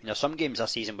some games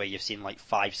this season where you've seen like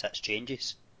 5-6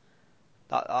 changes.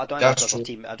 I don't think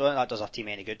that does our team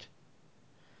any good.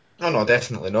 No,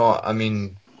 definitely not. I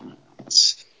mean,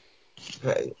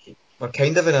 we're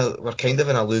kind of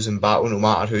in a losing battle no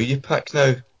matter who you pick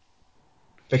now,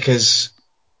 because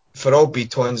for all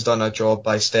Beaton's done a job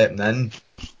by stepping in,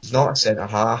 he's not a centre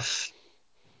half.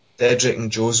 Dedrick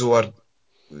and Jozo have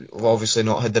obviously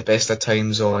not had the best of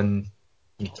times on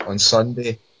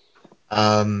Sunday.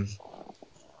 The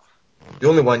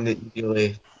only one that you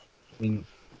really, I mean,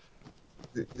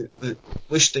 the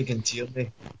Lustig and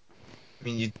Tierney. I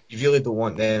mean, you really don't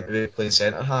want them really playing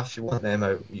centre half. You want them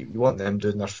out. You want them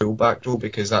doing their full back role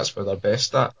because that's where they're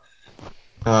best at.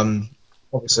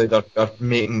 Obviously, they're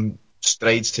making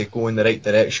strides to go in the right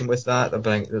direction with that.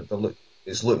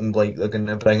 It's looking like they're going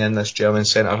to bring in this German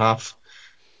centre half.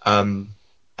 I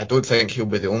don't think he'll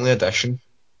be the only addition,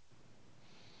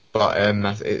 but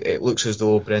it looks as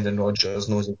though Brendan Rodgers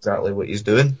knows exactly what he's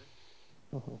doing.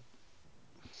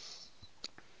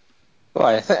 Well,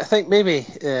 I think maybe,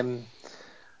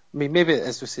 maybe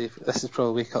as we say, this is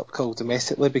probably a wake-up call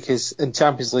domestically, because in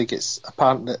Champions League it's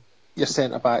apparent that your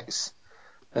centre-backs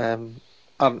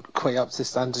aren't quite up to the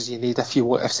standards you need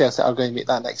if Celtic are going to make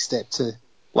that next step to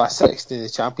last 16 in the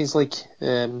Champions League,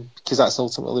 because that's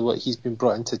ultimately what he's been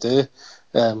brought in to do,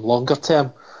 longer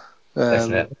term.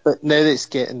 But now that it's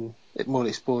getting more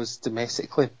exposed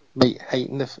domestically, might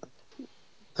heighten the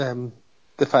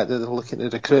fact that they're looking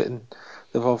at recruiting.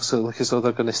 They've obviously looked as though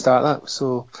they're going to start that.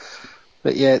 So,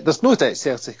 but yeah, there's no doubt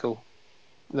Celtic will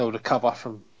recover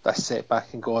from this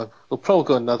setback and go. They'll probably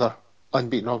go another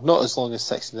unbeaten run, not as long as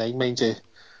 69, mind you.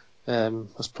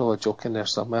 There's probably a joke in there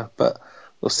somewhere, but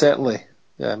they'll certainly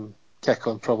kick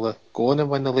on, probably go on and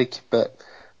win the league. But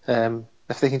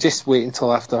if they can just wait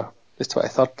until after the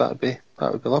 23rd, that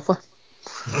would be lovely.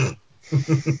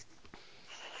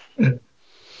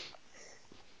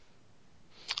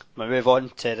 We'll move on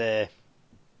to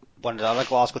one of the other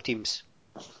Glasgow teams,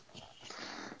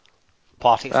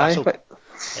 Partick Thistle.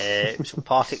 So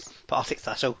Partick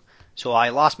Thistle So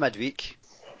last midweek,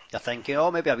 you're thinking,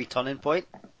 oh, maybe a wee turning point.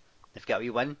 They've got a wee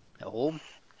win at home.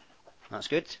 That's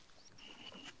good.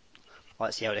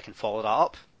 Let's see how they can follow that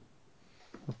up.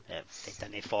 They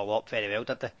didn't follow up very well,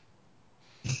 did they?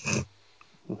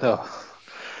 No,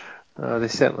 they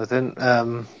certainly didn't.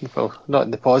 Well, not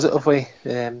in the positive way.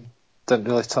 Didn't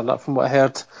really turn up from what I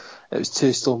heard. It was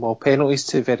 2 Stonewall penalties,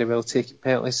 2 very well taken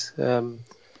penalties.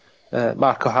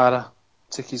 Mark O'Hara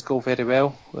took his goal very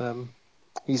well.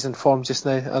 He's in form just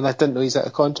now, and I didn't know he's out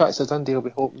of contract, so Dundee will be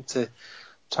hoping to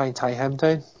try and tie him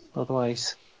down.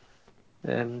 Otherwise,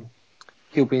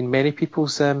 he'll be in many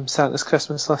people's Santa's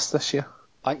Christmas list this year.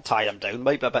 I think tying him down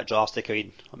might be a bit drastic. I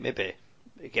mean, maybe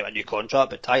give a new contract,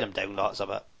 but tying him down, that's a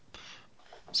bit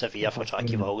severe for trying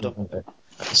to keep a hold of him.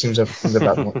 It seems a bit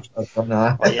much.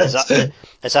 Like, is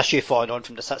this you following on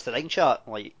from the 69 chat?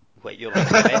 Like, what you're like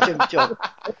to mention, John?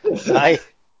 Aye.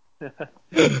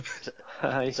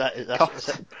 Aye. Is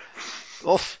it?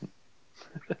 Oof.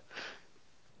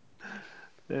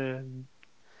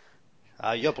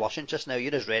 You're blushing just now.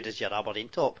 You're as red as your Aberdeen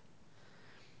top.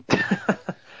 I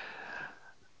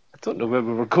don't know where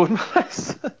we were going with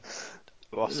this.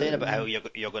 We were saying about how you're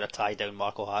going to tie down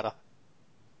Mark O'Hara.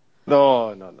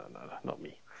 No, not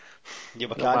me. Neil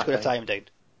McCann's going to tie him down.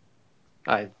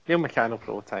 Aye, Neil McCann will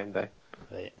probably tie him down.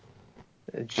 Right.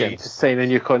 Get him to sign a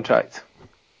new contract.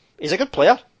 He's a good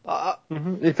player.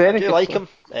 He's very I do good like player.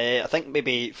 him. I think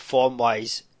maybe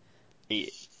form-wise,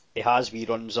 he has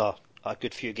runs a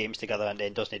good few games together and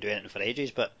then doesn't do anything for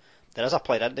ages, but there is a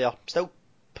player in there, still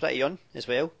pretty young as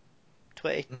well,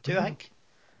 22 I think.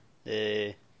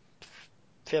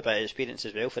 Fair bit of experience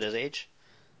as well for his age.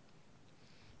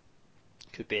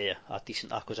 Could be a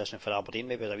decent acquisition for Aberdeen,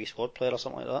 maybe as a wee squad player or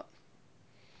something like that.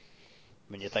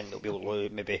 When you think they'll be able to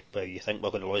lose, you think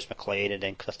we're going to lose McLean and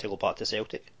then Christie go back to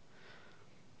Celtic.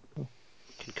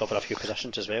 Can cover a few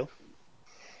positions as well.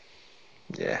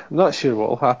 Yeah, I'm not sure what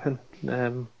will happen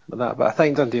with that, but I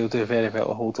think Dundee will do very well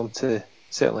to hold him to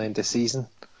certainly end the season,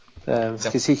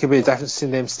 because he could be the difference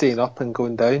between them staying up and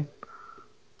going down.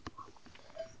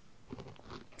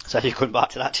 So you're going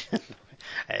back to that?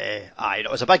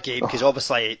 It was a big game because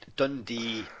obviously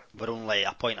Dundee were only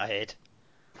a point ahead.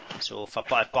 So if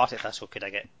Partick Thistle could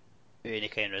get any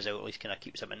kind of result, at least kind of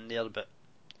keeps them in there. But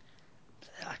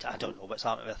I don't know what's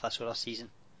happening with Thistle this season.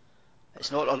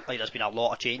 It's not like there's been a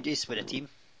lot of changes with the team,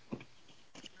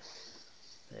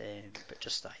 but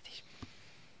just I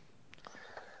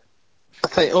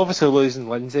think obviously losing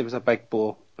Lindsay was a big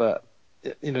blow, but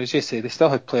as you say, they still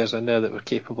had players in there that were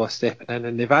capable of stepping in,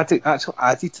 and they've actually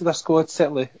added to their squad,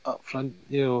 certainly up front.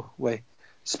 With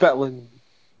Spitland,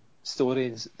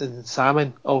 Story and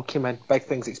Salmon all came in. Big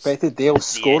things expected. They all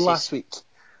scored last week.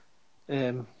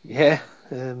 They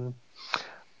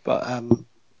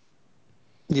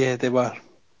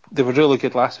were really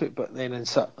good last week, but then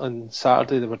on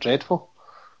Saturday they were dreadful,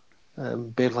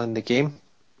 barely in the game.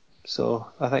 So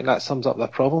I think that sums up their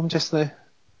problem just now.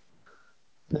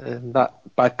 That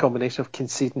bad combination of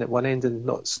conceding at one end and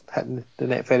not hitting the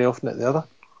net very often at the other.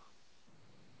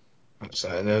 That's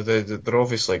it. They're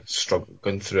obviously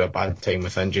going through a bad time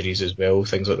with injuries as well.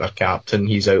 Things like their captain,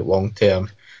 he's out long term.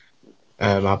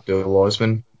 Abdul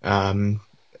Osman.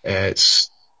 It's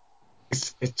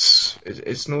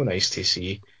no nice to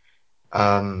see.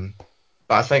 But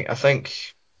I think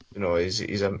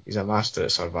he's a master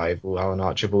at survival. Alan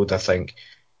Archibald. I think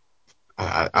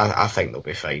they'll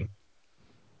be fine.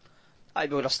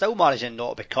 They're still managing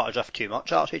not to be cut adrift too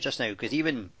much actually just now, because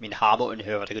Hamilton,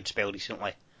 who had a good spell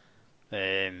recently,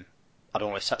 are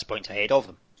only 6 points ahead of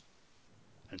them,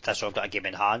 and Thistle have got a game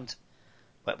in hand,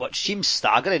 which seems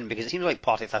staggering because it seems like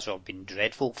Partick Thistle have been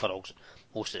dreadful for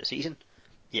most of the season,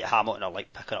 yet Hamilton are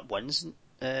picking up wins,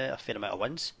 a fair amount of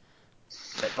wins.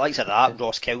 But the likes of that,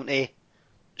 Ross County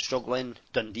struggling,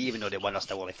 Dundee, even though they win, are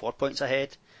still only 4 points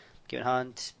ahead, game in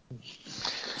hand.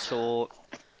 So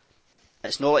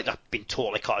it's not like they've been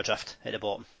totally cut adrift at the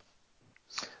bottom.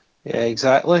 Yeah,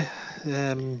 exactly.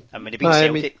 And when they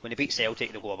beat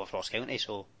Celtic, they'll go over Ross County.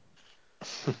 So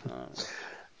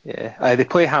they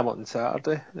play Hamilton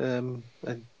Saturday, and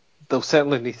they'll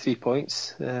certainly need 3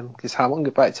 points because Hamilton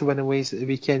got back to winning ways at the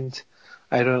weekend.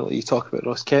 Ironically, you talk about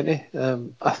Ross County.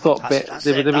 I thought they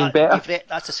would have been better.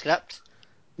 That's a script.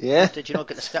 Yeah. Did you not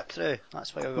get the script through?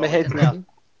 That's why we were My head there.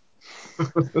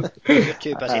 You're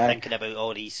too busy thinking about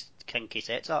all these kinky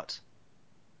sets arts.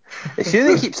 It's you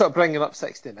that keeps up bringing up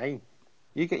 69.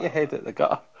 You get your head out the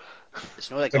gutter. It's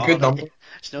not a good number.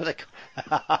 It's not a.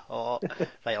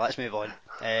 Right, let's move on.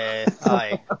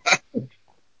 Aye.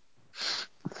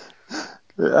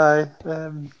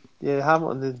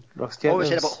 Hamilton and Ross County. What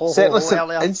was it about ho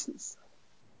earlier? Instance.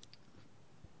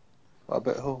 What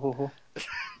about ho ho ho?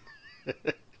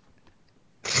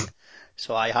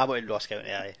 So I Hamilton, Ross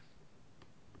County, aye.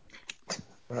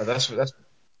 This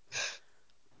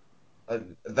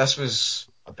was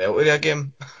a belter of a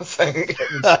game, I think,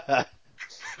 it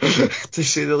was, to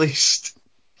say the least.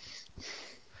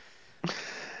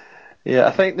 Yeah,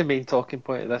 I think the main talking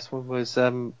point of this one was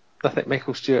I think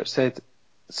Michael Stewart said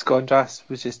Skondras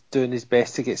was just doing his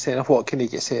best to get sent off. What can he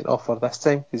get sent off for this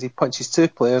time? Because he punches 2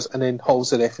 players and then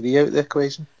hauls the referee out of the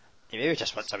equation. He maybe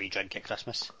just wants a wee drink at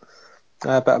Christmas.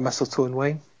 A bit of mistletoe and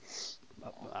wine.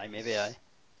 Aye, maybe, aye.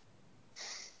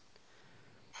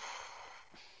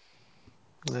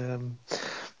 But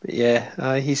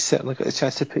yeah, he's certainly got a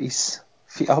chance to put his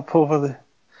feet up over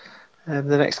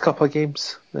the next couple of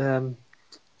games.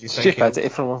 Stupidity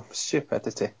from him.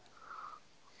 Stupidity.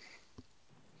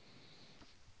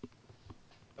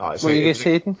 What are you going to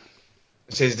say, Aidan?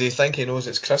 It says, do you think he knows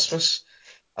it's Christmas?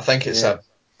 I think it's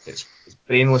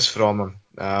brainless from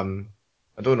him.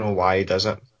 I don't know why he does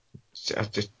it. I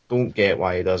just don't get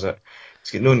why he does it. He's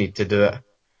got no need to do it.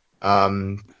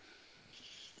 I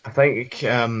think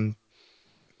Owen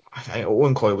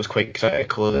Coyle was quite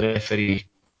critical of the referee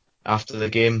after the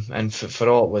game, and for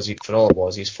all it was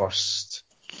his first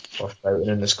outing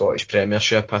in the Scottish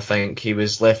Premiership, I think he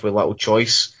was left with little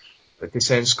choice but to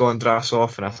send Skondras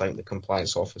off, and I think the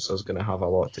compliance officer is going to have a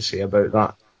lot to say about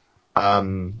that.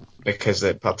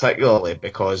 Particularly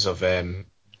because of being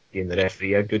the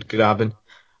referee a good grabbing,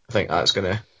 I think that's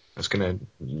gonna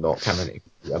knock him into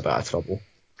a bit of trouble.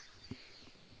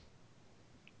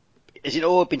 Is he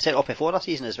all been sent off before this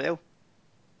season as well?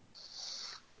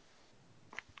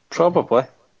 Probably.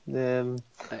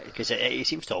 Because he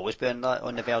seems to always be on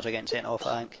the verge of getting sent off,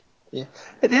 I think. Yeah.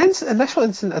 At the initial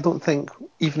incident, I don't think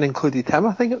even included him.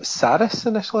 I think it was Saris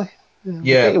initially.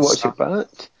 Yeah. I watch it back.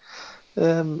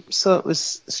 So it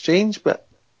was strange, but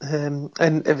and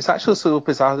it was actually so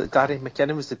bizarre that Darry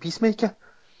McKinnon was the peacemaker.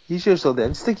 He's usually the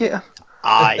instigator.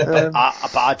 Aye,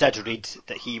 but I did read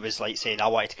that he was like saying I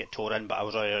wanted to get tore in, but I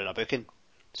was already on a booking.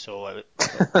 So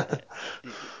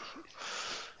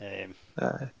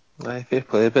Aye, fair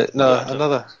play. But no,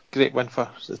 another great win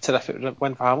a terrific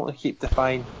win for Hamilton. Keep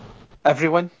defying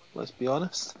everyone, let's be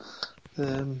honest.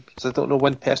 Because I don't know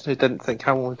one person who didn't think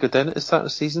Hamilton would go down at the start of the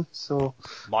season. So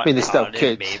Mark I mean, they still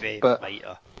could, maybe, but might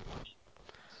have.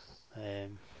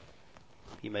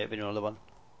 He might have been another one.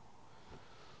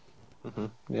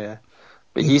 Yeah,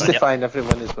 but he's defying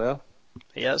everyone as well.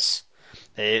 Yes.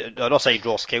 On the other side,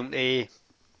 Ross County,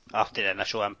 after the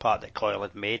initial impact that Coyle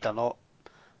had made, they're not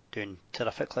doing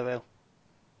terrifically well.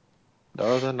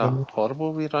 No, they're not.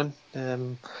 Horrible we run.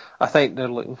 I think they're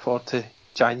looking forward to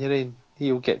January, and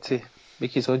he'll get to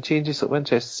make his own changes. So it'll be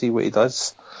interesting to see what he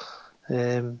does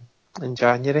in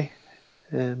January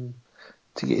to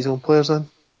get his own players in.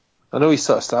 I know he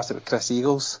sort of started with Chris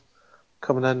Eagles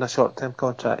coming in a short-term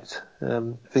contract.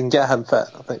 If they can get him fit,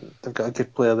 I think they've got a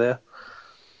good player there.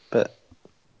 But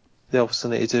they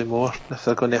obviously need to do more if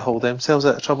they're going to hold themselves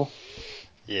out of trouble.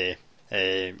 Yeah.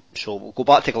 So we'll go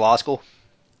back to Glasgow.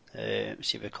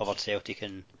 See if we covered Celtic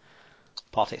and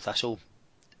Partick Thistle.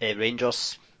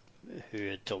 Rangers,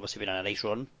 who had obviously been on a nice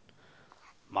run,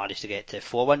 managed to get to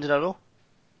 4 wins in a row.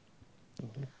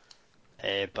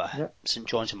 But St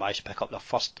Johnstone managed to pick up their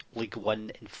first League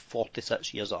One in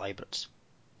 46 years at Ibrox.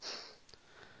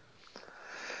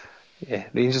 Yeah,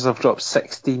 Rangers have dropped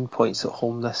 16 points at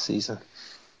home this season.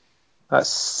 That's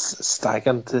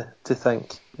staggering to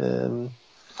think. From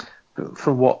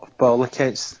what, by all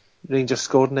accounts, Rangers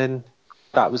scored and then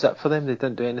that was it for them. They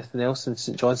didn't do anything else, and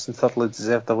St Johnstone thoroughly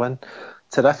deserved the win.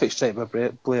 Terrific strike by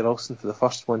Blair Olsen for the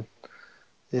first one.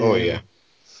 The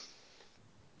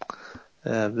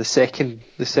second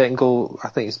goal, I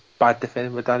think, is bad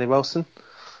defending by Danny Wilson,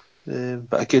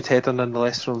 but a good header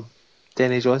nonetheless from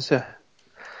Denny Jones.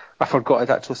 I forgot I'd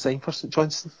actually signed for St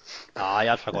Johnstone. Aye,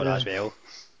 I'd forgot that as well.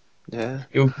 Yeah,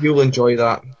 you'll enjoy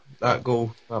that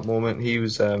goal, that moment. He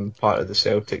was part of the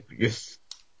Celtic youth.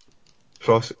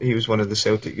 He was one of the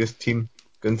Celtic youth team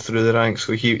going through the ranks,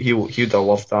 so he'd have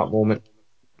loved that moment.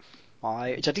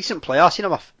 Aye, he's a decent player. I've seen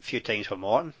him a few times for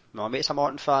Morton. My mate's a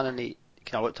Morton fan, and he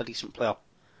kind of looked a decent player.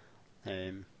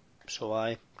 So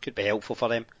aye, could be helpful for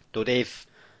them. Though they've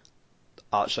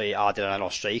actually added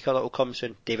another striker that will come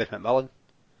soon, David McMillan.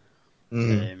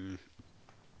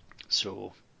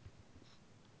 So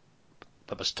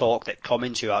there was talk that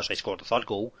Cummins, who actually scored the third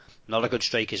goal, another good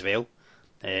strike as well.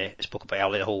 Spoke about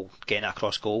earlier the whole getting it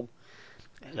across goal.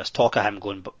 There's talk of him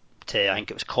going to, I think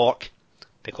it was Cork,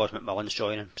 because McMillan's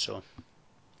joining. So.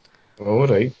 All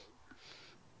right.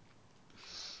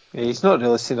 Yeah, he's not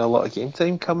really seen a lot of game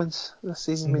time, Cummins, this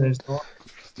season.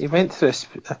 he went through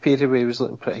a period where he was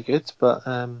looking pretty good, but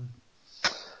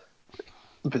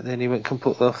then he went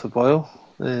completely off the boil.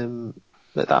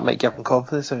 But that might give him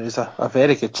confidence. And it was a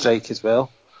very good strike as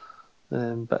well.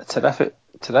 But a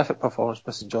terrific performance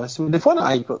by St Johnstone. They've won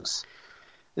at Ibrox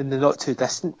in the not too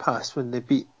distant past when they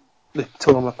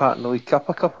tore them apart in the League Cup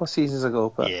a couple of seasons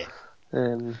ago. But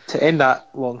to end that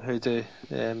long hoodoo,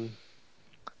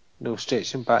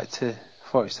 stretching back to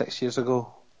 46 years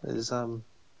ago, is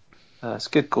it's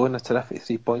good going. A terrific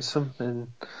 3 points from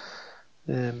them,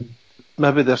 and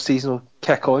maybe their season will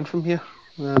kick on from here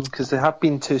because they have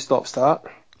been 2 stop start.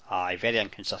 Aye, very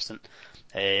inconsistent.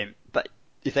 But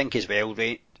you think as well,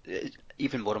 right?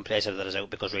 Even more impressive the result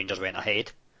because Rangers went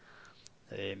ahead,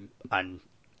 and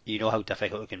you know how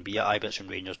difficult it can be at Ibrox when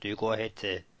Rangers do go ahead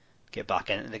to get back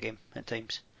into the game at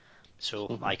times.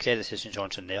 So I credit to St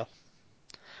Johnstone there.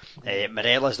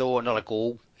 Morelos though, another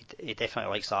goal. He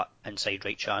definitely likes that inside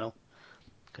right channel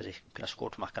because he kind of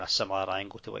scored from a kind of similar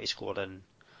angle to what he scored in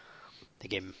the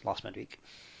game last midweek.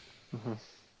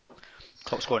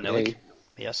 Top scorer in the league.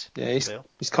 Yes. Yeah,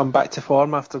 he's come back to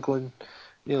form after going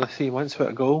nearly 3 months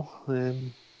without a goal.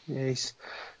 He's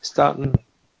starting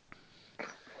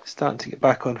to get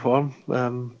back on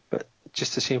form. But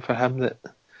just a shame for him that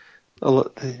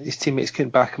his teammates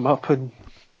couldn't back him up and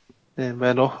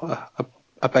went off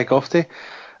a big off day.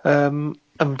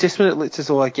 Just when it looked as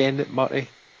though again that Murray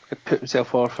had put himself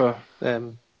forward for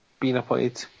being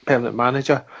appointed permanent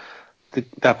manager,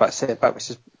 that setback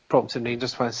which is prompting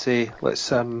Rangers fans to say,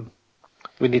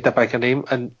 we need a bigger name,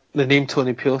 and the name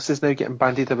Tony Pulis is now getting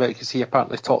bandied about because he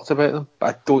apparently talked about them,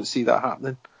 but I don't see that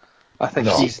happening. I think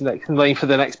he's next in line for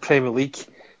the next Premier League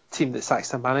team that sacks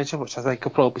their manager, which I think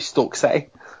will probably be Stoke City.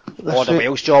 Or the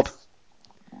Wales job.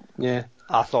 Yeah.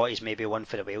 I thought he's maybe one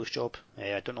for the Wales job.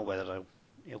 I don't know whether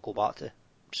he'll go back to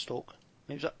Stoke.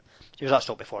 He was at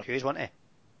Stoke before Hughes, wasn't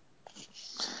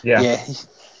he? Yeah.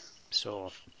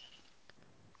 So,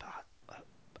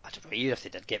 I don't know either if they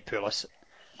did get Pulis.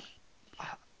 I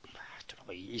don't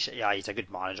know. He's a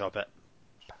good manager, but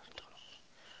I don't know.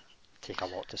 Take a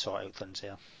lot to sort out things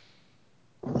here.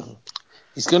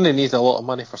 He's going to need a lot of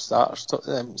money for starters.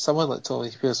 Someone like Tony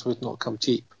Pulis would not come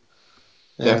cheap.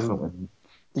 Definitely.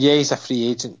 Yeah, he's a free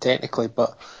agent technically,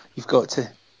 but you've got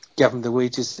to give him the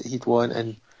wages that he'd want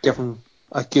and give him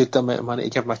a good amount of money to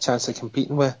give him a chance of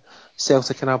competing with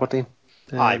Celtic and Aberdeen.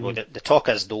 Well, the talk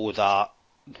is though that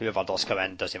whoever does come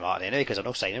in doesn't matter anyway because they're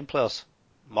not signing players.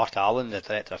 Mark Allen, the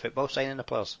director of football, signing the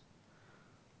players.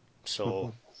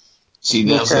 So, see,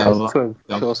 that's the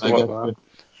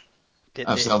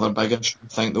other big issue I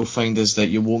think they'll find is that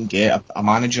you won't get a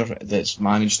manager that's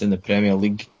managed in the Premier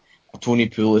League, a Tony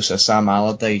Pulis, a Sam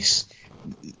Allardyce.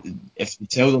 If you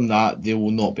tell them that, they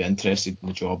will not be interested in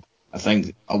the job. I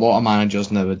think a lot of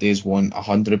managers nowadays want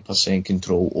 100%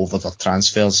 control over their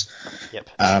transfers. Yep.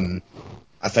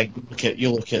 I think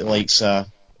you look at like,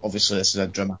 obviously this is a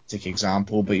dramatic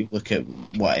example, but you look at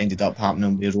what ended up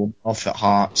happening with Romanoff at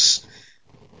Hearts.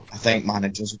 I think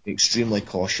managers will be extremely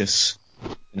cautious,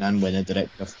 and when the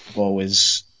director of football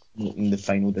is making the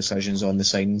final decisions on the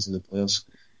signings of the players.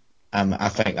 I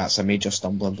think that's a major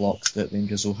stumbling block that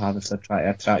Rangers will have if they're trying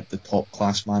to attract the top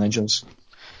class managers.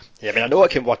 Yeah, I mean, I know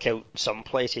it can work out some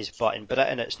places, but in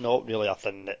Britain it's not really a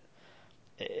thing that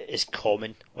is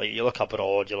common. Like, you look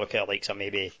abroad, you look at like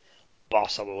maybe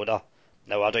Barcelona.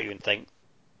 Now, I don't even think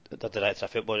the director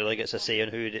of football really gets a say in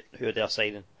who they're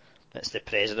signing. It's the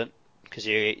president, because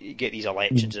you get these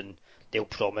elections and they'll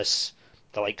promise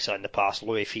the likes of in the past,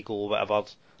 Luis Figo or whatever,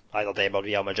 either them or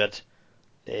Real Madrid.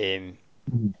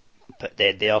 But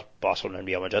then they're Barcelona and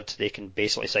Real Madrid. They can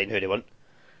basically sign who they want.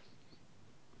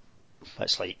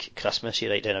 It's like Christmas, you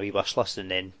write down a wee wish list and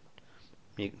then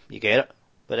you get it.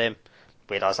 But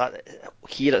whereas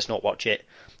here it's not worked yet.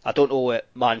 I don't know at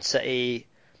Man City,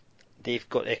 they've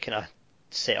got to kind of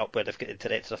set up where they've got the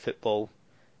director of football,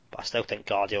 but I still think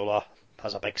Guardiola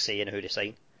has a big say in who they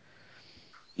sign.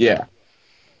 Yeah.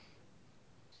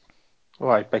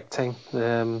 Right, big time.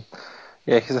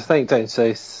 Because I think down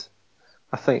south,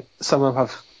 I think some of them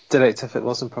have director of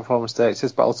footballs and performance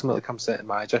directors, but ultimately it comes down to the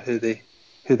manager who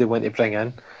they want to bring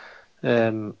in.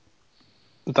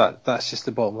 That's just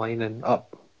the bottom line. And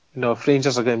if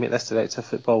Rangers are going to make this director of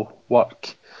football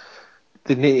work,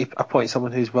 they need to appoint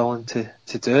someone who's willing to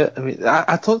do it. I mean,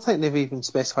 I don't think they've even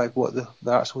specified what the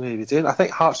Hearts are going to be doing. I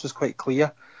think Hearts was quite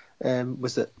clear,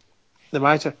 was that the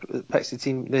manager picks the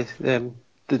team, the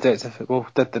director of football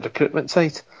did the recruitment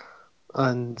side,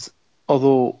 and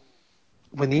although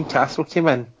when Ian Castle came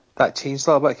in, that changed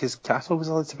a little bit because Castle was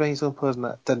allowed to bring his own players and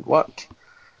that didn't work.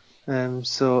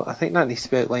 So I think that needs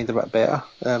to be outlined a bit better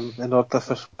in order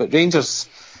for. But Rangers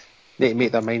need to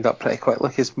make their mind up pretty quickly,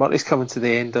 because Murray's coming to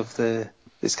the end of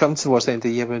it's coming towards the end of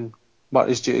the year when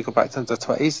Murray's due to go back to under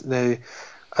 20s. Now,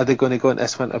 are they going to go into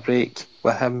this winter break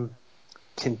with him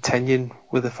continuing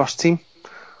with the first team,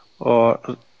 or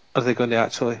are they going to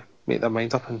actually make their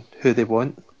mind up on who they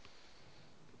want?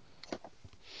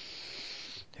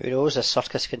 Who knows? The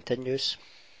circus continues.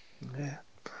 Yeah.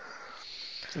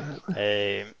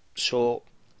 So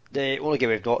the only game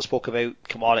we've not spoke about,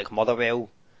 Kilmarnock Motherwell.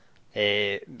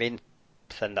 Main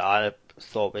thing that I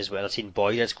thought was when I seen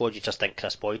Boyd had scored, you just think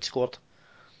Chris Boyd scored,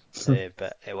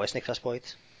 but it wasn't Chris Boyd.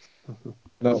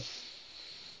 No.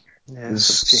 Yeah, It's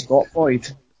Scott Boyd.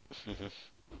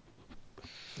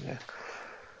 Yeah.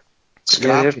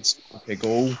 Scrappy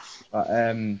goal, but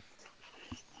I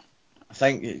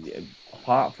think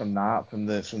apart from that, from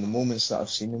the moments that I've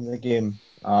seen in the game,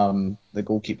 the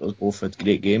goalkeepers both had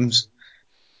great games.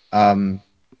 Jamie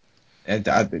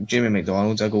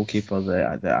McDonald's a goalkeeper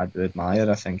that I do admire.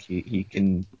 I think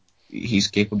he's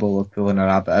capable of pulling a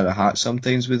rabbit out of a hat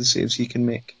sometimes with the saves he can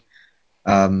make.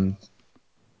 I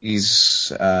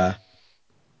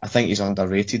think he's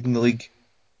underrated in the league.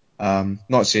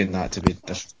 Not saying that to be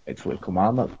disrespectful to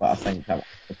Kilmarnock, but I think I'm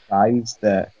surprised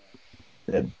that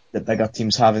the bigger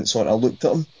teams haven't sort of looked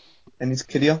at him in his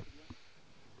career.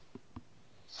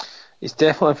 He's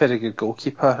definitely a very good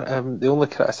goalkeeper. The only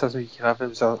criticism you can have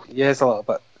is he is a little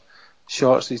bit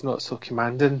short, so he's not so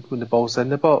commanding when the ball's in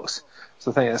the box.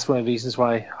 So I think that's one of the reasons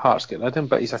why Hearts get rid of him.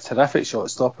 But he's a terrific shot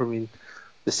stopper. I mean,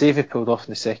 the save he pulled off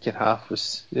in the second half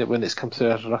was, when it's come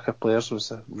through a ruck of players,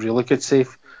 was a really good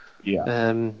save.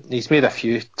 Yeah. He's made a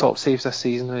few top saves this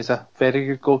season. He's a very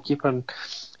good goalkeeper, and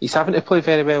he's having to play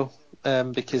very well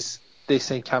because they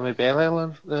signed Cammy Bell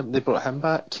earlier. They brought him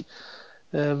back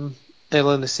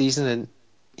earlier in the season, and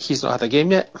he's not had a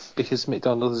game yet because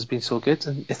McDonald has been so good.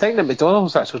 And I think that McDonald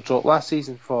was actually dropped last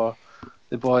season for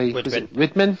the boy, was it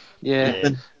Woodman? Yeah.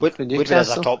 Woodman is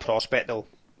a top prospect though,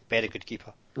 very good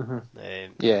keeper.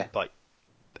 Yeah, but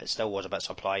it still was a bit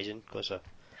surprising because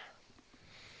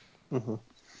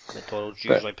McDonald's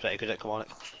usually pretty good at Kilmarnock.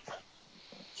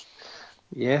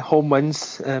 Yeah, home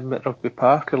wins at Rugby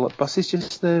Park are like buses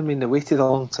just now. I mean, they waited a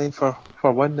long time for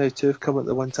one, now two have come at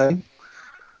the one time.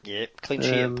 Yeah, clean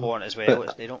sheet important as well.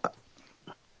 They're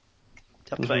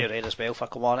pretty rare as well for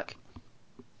Kilmarnock.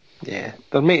 Yeah,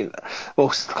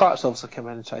 Clark's obviously come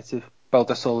in and tried to build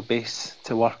a solid base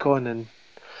to work on, and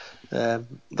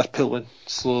they're pulling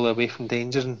slowly away from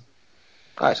danger and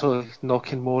actually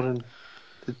knocking more on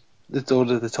the door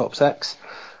of the top six.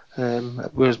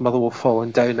 Whereas Motherwell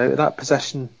falling down out of that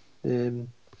position. They're in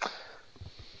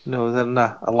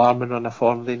a alarming run of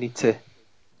form.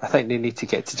 I think they need to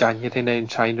get to January now and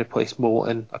try and replace Moult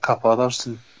and a couple others,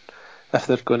 and if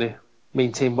they're going to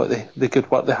maintain what the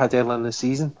good work they had earlier in the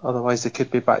season, otherwise they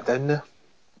could be back down there.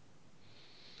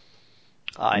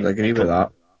 I agree with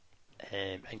that.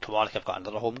 And Kilmarnock have got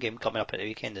another home game coming up at the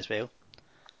weekend as well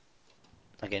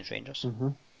against Rangers.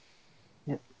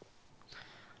 Yep.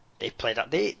 They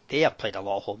have played a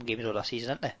lot of home games over the season,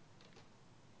 haven't they?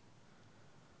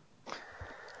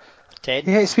 10?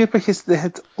 Yeah, it's weird because they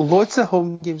had loads of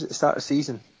home games at the start of the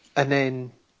season, and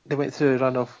then they went through a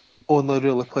run of only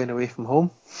really playing away from home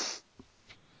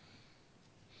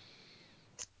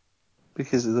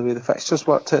because of the way the fixtures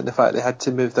worked out and the fact they had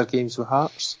to move their games with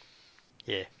Hearts.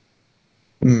 Yeah.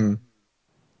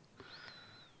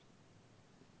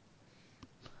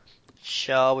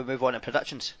 Shall we move on to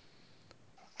predictions?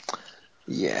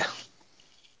 Yeah.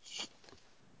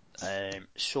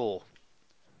 So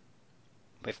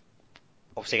we've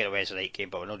obviously got a Wednesday night game,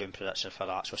 but we're not doing predictions for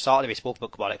that. So Saturday we spoke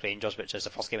about Kilmarnock Rangers, which is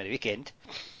the first game of the weekend.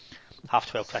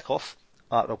 12:30 kick-off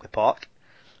at Rugby Park.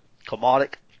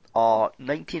 Kilmarnock are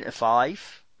 19-5.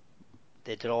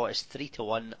 The draw is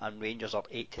 3-1, and Rangers are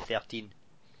 8-13.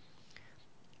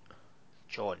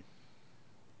 John.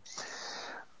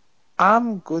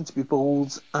 I'm going to be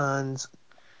bold and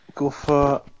go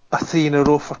for a 3 in a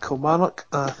row for Kilmarnock.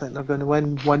 I think they're going to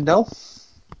win 1-0.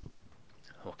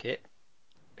 Okay.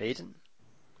 Aidan.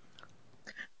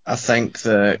 I think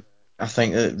that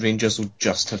Rangers will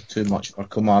just have too much for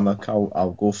Kilmarnock.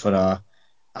 I'll go for a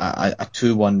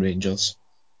 2-1 Rangers.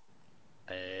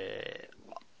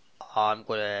 I'm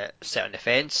going to sit on the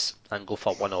fence and go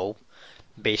for 1-0,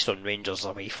 based on Rangers'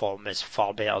 away form is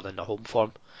far better than the home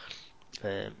form.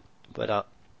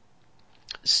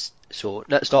 So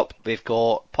next up we've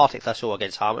got Partick Thistle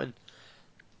against Hamilton.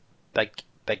 Big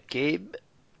game.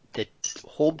 The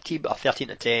home team are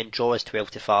 13-10, draw is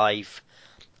 12-5,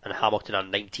 and Hamilton are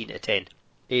 19-10.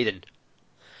 Aidan.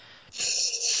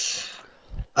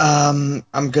 I'm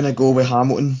gonna go with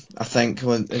Hamilton. I think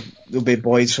there'll be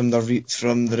boys from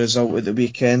the result at the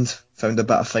weekend. Found a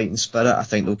bit of fighting spirit. I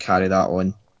think they'll carry that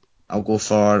on. I'll go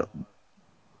for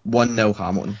 1-0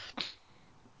 Hamilton.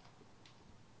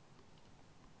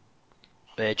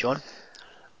 John?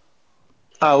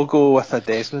 I'll go with a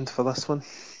Desmond for this one.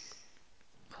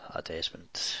 A Desmond.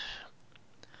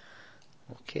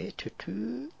 Okay,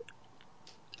 2-2.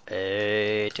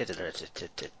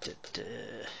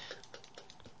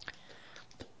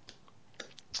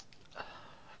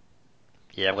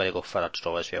 Yeah, I'm going to go for a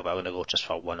draw as well, but I'm going to go just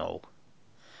for 1-1.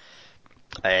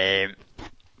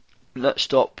 Let's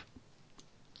stop.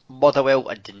 Motherwell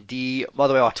and Dundee.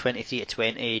 Motherwell are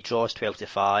 23-20, draws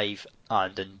 12-5,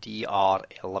 and Dundee are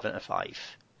 11-5.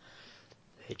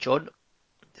 John?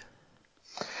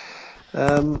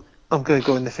 I'm going to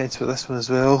go on the fence with this one as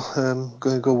well. I'm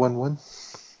going to go 1-1.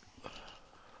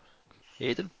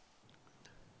 Aidan?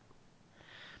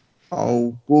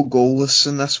 I'll go goalless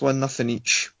in this one, nothing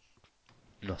each.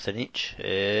 Nothing each.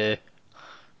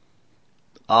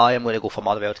 I am going to go for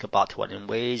Motherwell to go back to winning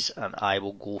ways, and I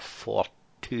will go for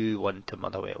 2-1 to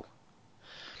Motherwell.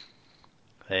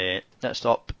 Next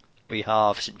up, we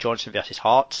have St Johnstone versus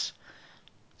Hearts.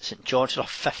 St Johnstone are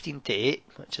 15-8,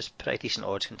 which is pretty decent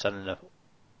odds considering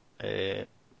the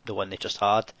one they just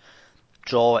had.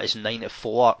 Draw is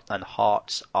 9-4, and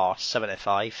Hearts are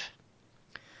 7-5.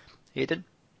 Aidan?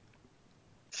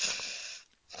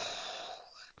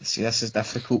 See, this is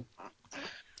difficult.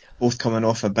 Both coming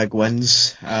off of big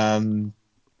wins.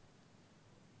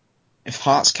 If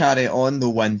Hearts carry it on,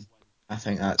 they'll win. I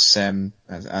think that's a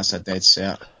dead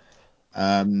cert.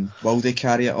 Will they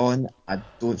carry it on? I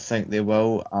don't think they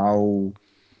will.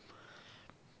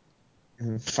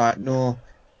 In fact, no.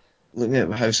 Looking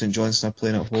at how St Johnstone are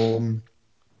playing at home,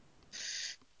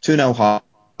 2-0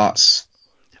 Hearts.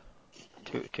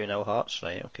 2-0 Hearts,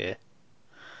 right, okay.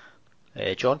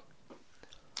 John?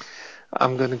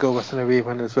 I'm going to go with an away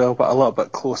win as well, but a little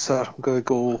bit closer. I'm going to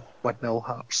go 1-0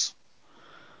 Hearts.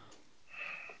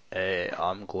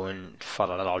 I'm going for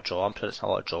another draw. I'm predicting a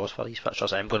lot of draws for these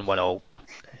fixtures. I'm going 1-0.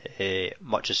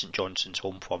 Much as St Johnstone's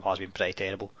home form has been pretty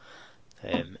terrible.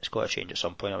 It's got to change at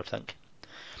some point, I would think.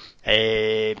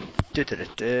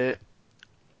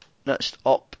 Next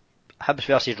up, Hibs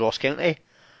versus Ross County.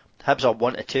 Hibs are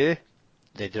 1-2.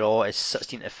 The draw is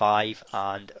 16-5,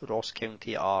 and Ross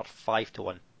County are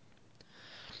 5-1.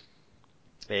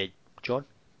 John?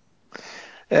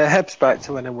 Hibs back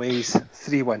to winning ways,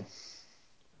 3-1.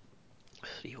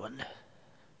 3-1.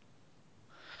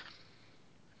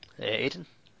 Aidan?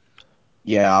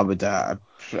 Yeah, I would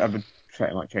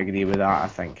pretty much agree with that. I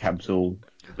think Hibs will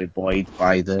be buoyed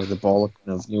by the bollock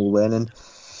of Neil Lennon.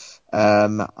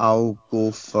 I'll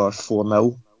go for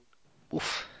 4-0.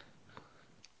 Oof.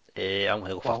 I'm going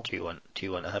to go for 2-1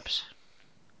 to Hibs.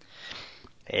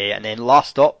 And then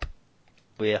last up,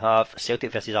 we have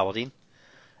Celtic versus Aberdeen.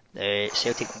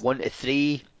 Celtic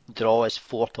 1-3, draw is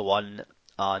 4-1,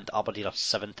 and Aberdeen are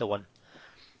 7-1.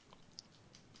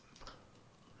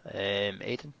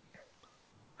 Aidan?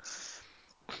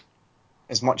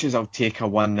 As much as I'll take a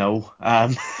 1-0, I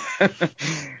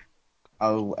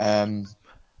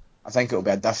think it'll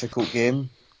be a difficult game.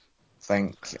 I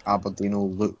think Aberdeen will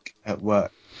look at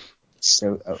what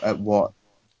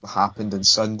happened on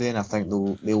Sunday, and I think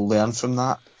they'll learn from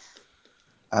that.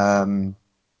 I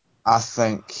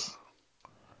think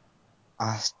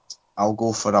I'll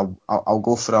go for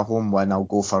a home win. I'll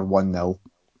go for 1-0.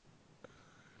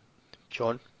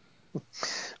 John?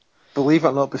 Believe it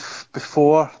or not,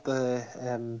 before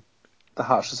the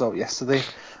Hearts result yesterday,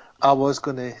 I was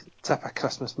going to tip a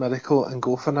Christmas miracle and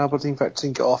go for an Aberdeen victory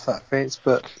and get off that fence,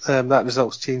 but that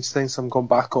result's changed things, so I'm going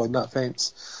back on that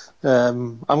fence.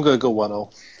 I'm going to go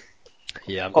 1-0.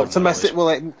 Yeah, I'm going optimistic will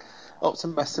end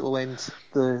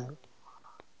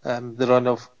the run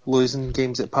of losing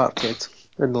games at Parkhead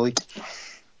in the league.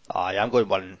 Aye, I'm going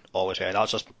 1 always.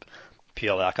 That's just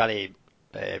purely, I can't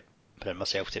bring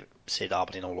myself to say that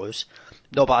Aberdeen will lose.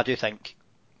 No, but I do think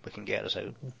we can get us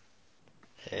out.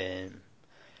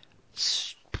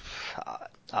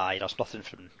 Aye, there's nothing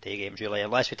from day games really,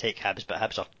 unless we take Hibs, but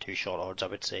Hibs are too short odds, I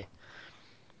would say.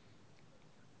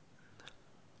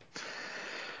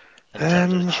 In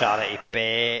terms of the charity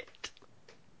bet,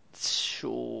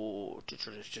 so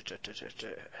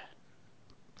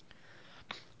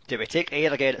do we take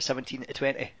Ayr again at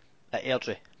 17-20 at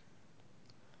Airdrie?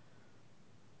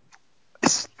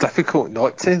 It's difficult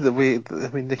not to. They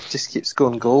just keep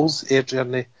scoring goals. Airdrie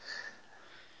are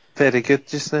very good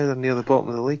just now. They're near the bottom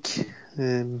of the league.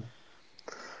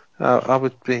 I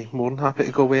would be more than happy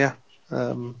to go there.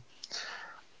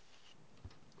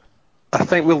 I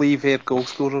think we'll leave our goal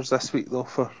scorers this week though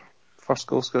for first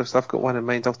goal scorers. I've got one in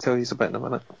mind. I'll tell you about in a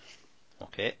minute.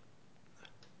 Okay.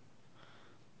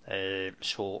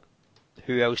 So,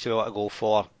 who else do we want to go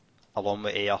for along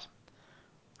with Ayr?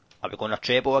 Are we going a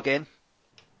treble again?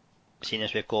 Seeing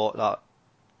as we've got that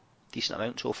decent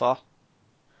amount so far.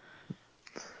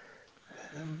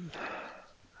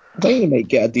 I think you might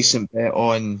get a decent bet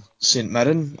on St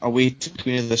Mirren away to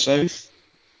Queen of the South.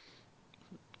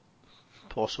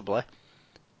 Possibly.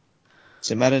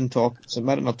 St Mirren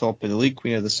are top of the league,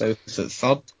 Queen of the South at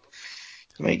third.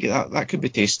 You might get that. That could be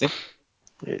tasty.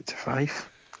 8-5.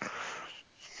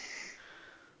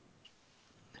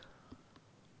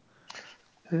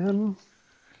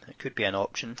 It could be an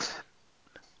option.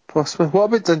 Possibly. What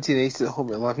about Dundee United at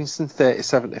home at Livingston?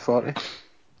 37-40.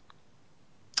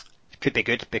 Could be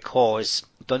good because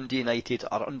Dundee United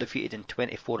are undefeated in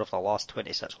 24 of the last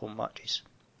 26 home matches.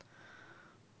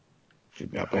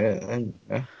 Should be a bet, I think.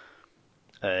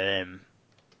 Yeah.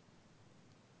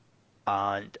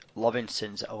 And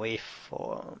Livingston's away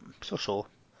from so.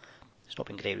 It's not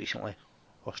been great recently.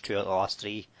 Lost 2 out of the last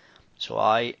 3. So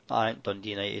I think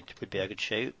Dundee United would be a good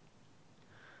shout.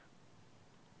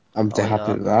 I'm like happy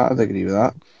that. with that. I'd agree with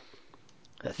that.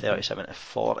 At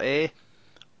 37-40.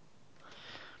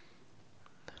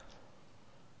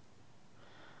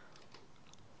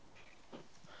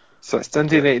 So it's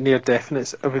Dundee United near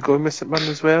definites. Are we going with St Mirren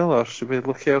as well, or should we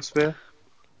look elsewhere?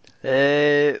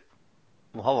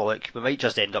 We'll have a look. We might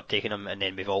just end up taking them and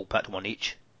then we've all picked one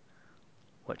each,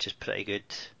 which is pretty good.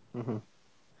 Mm-hmm.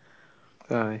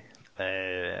 Aye.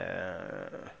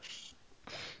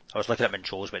 I was looking at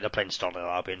Montrose, but they're playing Stirling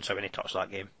Albion, so we need to touch that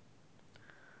game.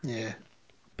 Yeah.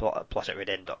 Plus it would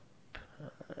end up...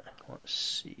 let's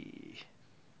see...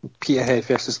 Peterhead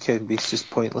versus Kenby is just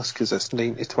pointless because it's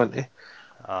 90-20.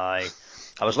 Aye.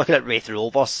 I was looking at Wraith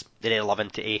Rovers. They're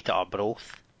 11-8 at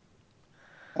Arbroath.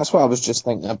 That's what I was just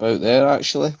thinking about there,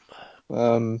 actually.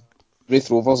 Wraith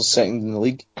Rovers are second in the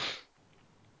league.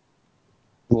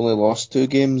 They've only lost 2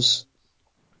 games.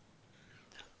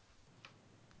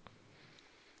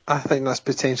 I think that's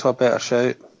potentially a better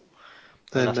shout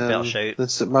than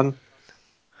St Mirren.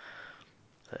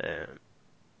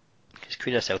 Because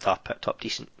Queen of South have picked up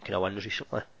decent kind of wins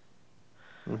recently.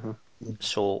 Mm-hmm.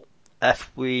 So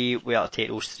if we are to take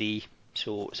those 3,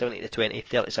 so 70-20,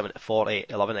 37-40,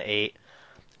 11-8,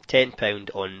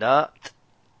 £10 on that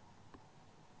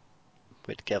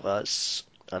would give us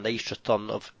a nice return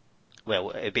of,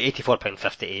 well, it'd be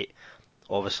 £84.58.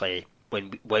 Obviously,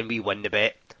 when we win the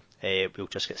bet, we'll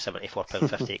just get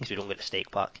 £74.50 because we don't get the stake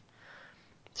back.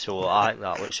 So I think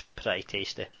that looks pretty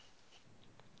tasty.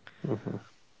 Mm-hmm.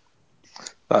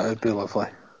 That would be lovely.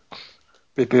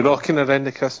 We'd be rocking around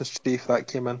the Christmas tree if that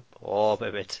came in. Oh,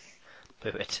 we would.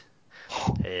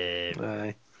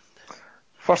 Aye.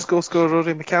 First goal scorer,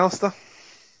 Rory McAllister.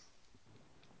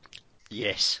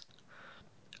 Yes.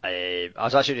 I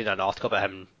was actually reading an article about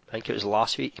him, I think it was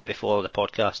last week before the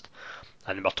podcast,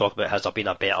 and we were talking about has there been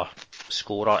a better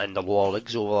scorer in the lower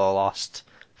leagues over the last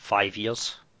 5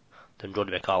 years than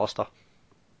Rory McAllister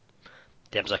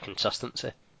in terms of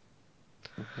consistency.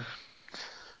 Mm-hmm.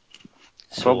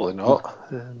 So, probably not.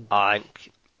 I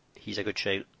think he's a good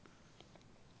shout.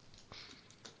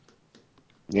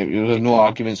 Yeah, there's no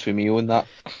arguments for me on that.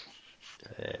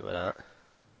 With that.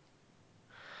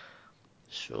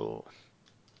 So,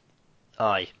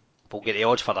 aye, we'll get the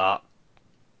odds for that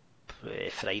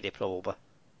Friday probably.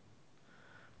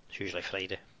 It's usually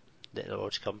Friday that the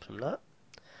odds come from that.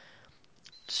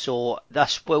 So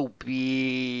this will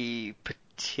be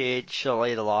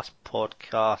potentially the last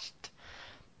podcast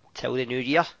till the new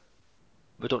year.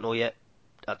 We don't know yet.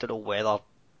 I don't know whether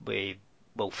we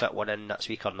will fit one in next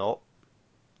week or not.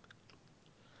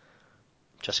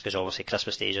 Just because obviously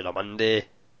Christmas Day is on a Monday.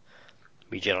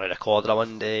 We generally record on a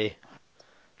Monday.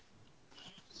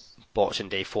 Boxing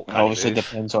Day folk can't Obviously move.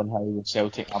 depends on how the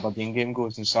Celtic Aberdeen game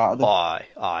goes on Saturday.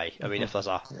 Aye. I mean, if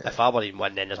Aberdeen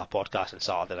win, then there's a podcast on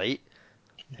Saturday night.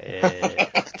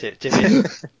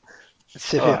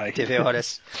 To be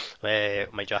honest,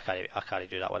 mind you, I can't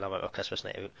do that one. I'm out on Christmas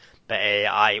night out. But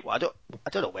I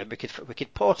don't know when we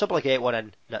could possibly get one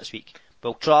in next week.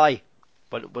 We'll try,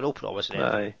 but we're no promising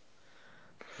anything.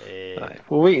 Aye.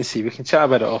 We'll wait and see. We can chat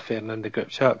about it off air and in the group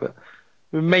chat, but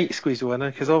we might squeeze one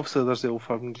in because obviously there's the Old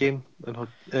Firm game, and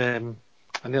I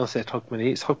nearly said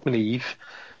Hogmanay. It's Hogmanay Eve,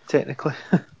 technically,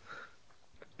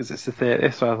 because it's the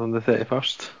 30th rather than the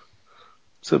 31st.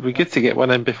 So it'd be good to get one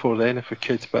in before then if we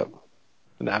could, but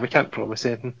we can't promise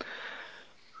anything.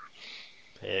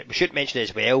 We should mention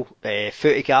as well,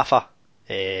 Footy Gaffer,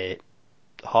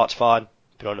 Hearts fan,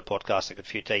 been on the podcast a good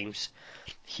few times.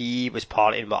 He was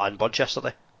partying with Anne Budge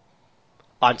yesterday.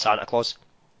 And Santa Claus.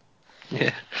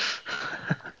 Yeah.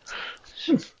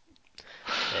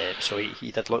 So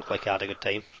he did look like he had a good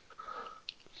time.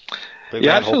 But He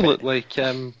actually looked like,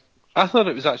 I thought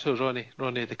it was actually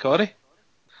Ronnie the Corrie.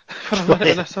 For a minute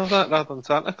when I saw that rather than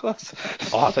Santa Claus.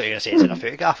 Oh, I thought you were going to say it's in a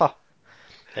photographer.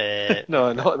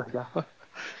 No, not the gaffer.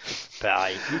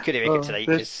 But he couldn't make it tonight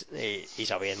because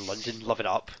he's away in London, living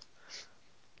it up.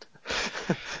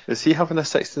 Is he having a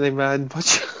 69-man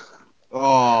budget?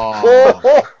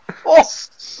 Oh.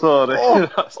 Sorry.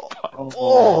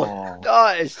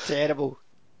 That is terrible.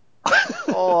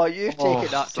 Oh, you've taken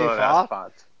that too far.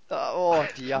 Bad. Oh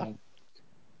dear.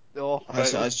 Oh,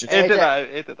 That's just edit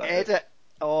that. Edit.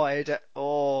 Oh, edit.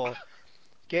 Oh,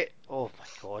 oh my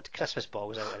God, Christmas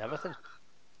balls out and everything.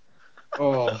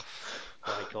 Oh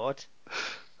my God.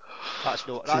 That's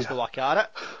no a carrot.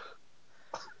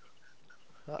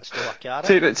 That's no a carrot.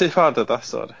 Take it too far, did I?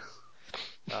 Sorry.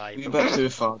 Aye, a bit too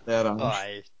far there, Ange.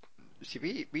 Aye.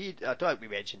 See, I don't think we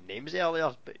mentioned names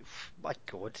earlier, but my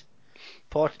God,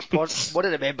 one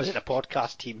of the members of the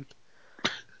podcast team,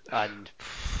 and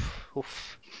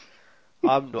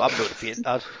I'm not repeating.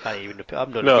 I can't even repeat.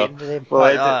 I'm not repeating the name.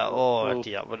 Well,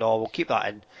 Dear. Well, no, we'll keep that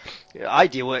in. I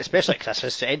deal with it, especially at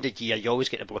Christmas. At the end of the year, you always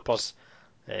get the bloopers.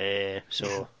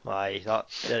 So, aye,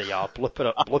 there you are.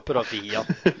 Blooper of the year.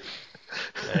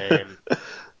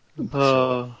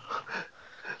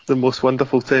 The most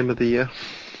wonderful time of the year.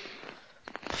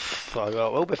 Well, it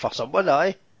will be for someone,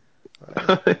 aye.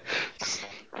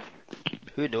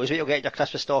 Who knows what you'll get in your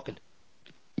Christmas stocking?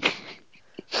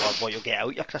 Or what you'll get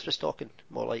out your Christmas stocking,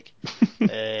 more like.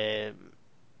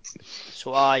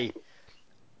 So aye,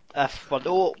 if we're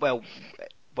not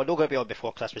going to be on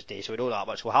before Christmas Day, so we know that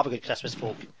much. We'll have a good Christmas,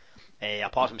 folk.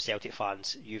 Apart from Celtic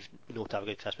fans, you've not to have a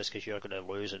good Christmas because you're going to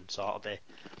lose on Saturday.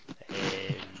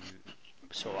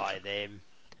 So aye, them.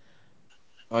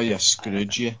 Oh, you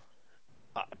Scrooge, you.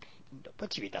 What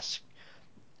do you mean this?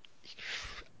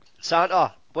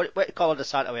 Santa? What colour does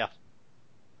Santa wear?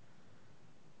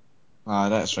 Ah,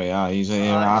 that's right. He's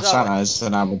exactly. Santa is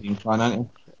an Aberdeen fan, isn't he?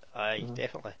 Aye,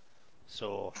 definitely.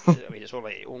 So I mean, it's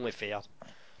only fair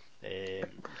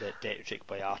that Detrick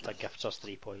Boyata gifts us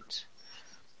 3 points.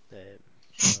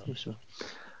 So.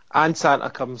 And Santa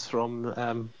comes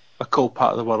from a cold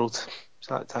part of the world,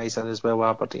 so that ties in as well with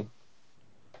Aberdeen.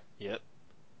 Yep.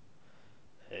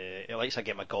 He likes a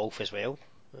game of golf as well,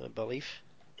 I believe.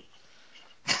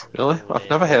 Really? I've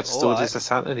never heard stories of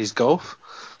Santa and his golf.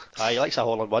 He likes a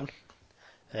hole-in-one.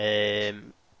 With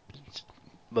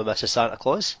Mrs. Santa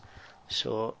Claus.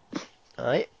 So,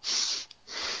 aye.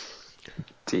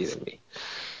 Dear me.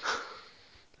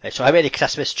 So how many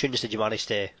Christmas tunes did you manage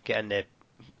to get in the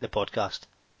podcast?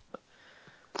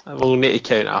 We'll need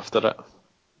to count after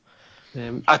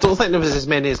it. I don't think there was as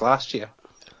many as last year.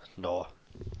 No.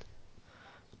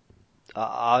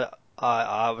 I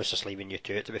was just leaving you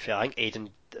to it, to be fair. I think Aidan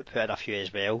put in a few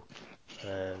as well.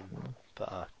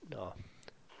 But no.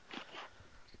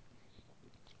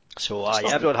 So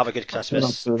everyone have a good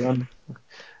Christmas.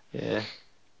 Yeah.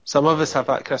 Some of us have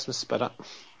that Christmas spirit.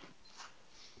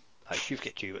 You've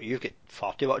got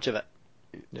far too much of it.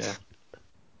 Yeah.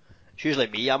 It's usually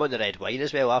me. I'm on the red wine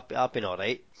as well. I've been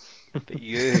alright. But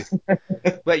you,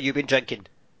 what have you been drinking?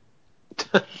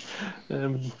 I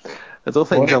don't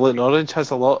think Gillett Orange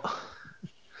has a lot.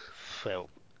 Well,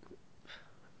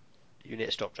 you need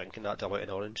to stop drinking that Diluted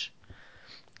Orange.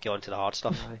 Get on to the hard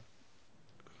stuff.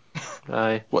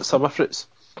 Aye. What summer fruits?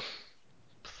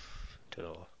 Don't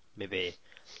know. Maybe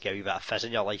get a wee bit of fizz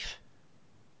in your life.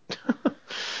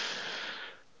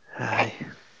 Aye.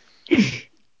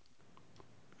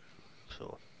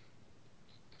 So,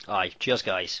 aye. Cheers,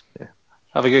 guys. Yeah.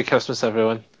 Have a good Christmas,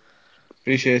 everyone.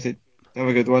 Appreciate it. Have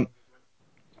a good one.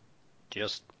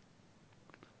 Cheers.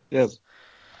 Cheers.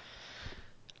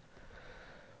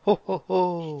 Ho ho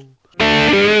ho.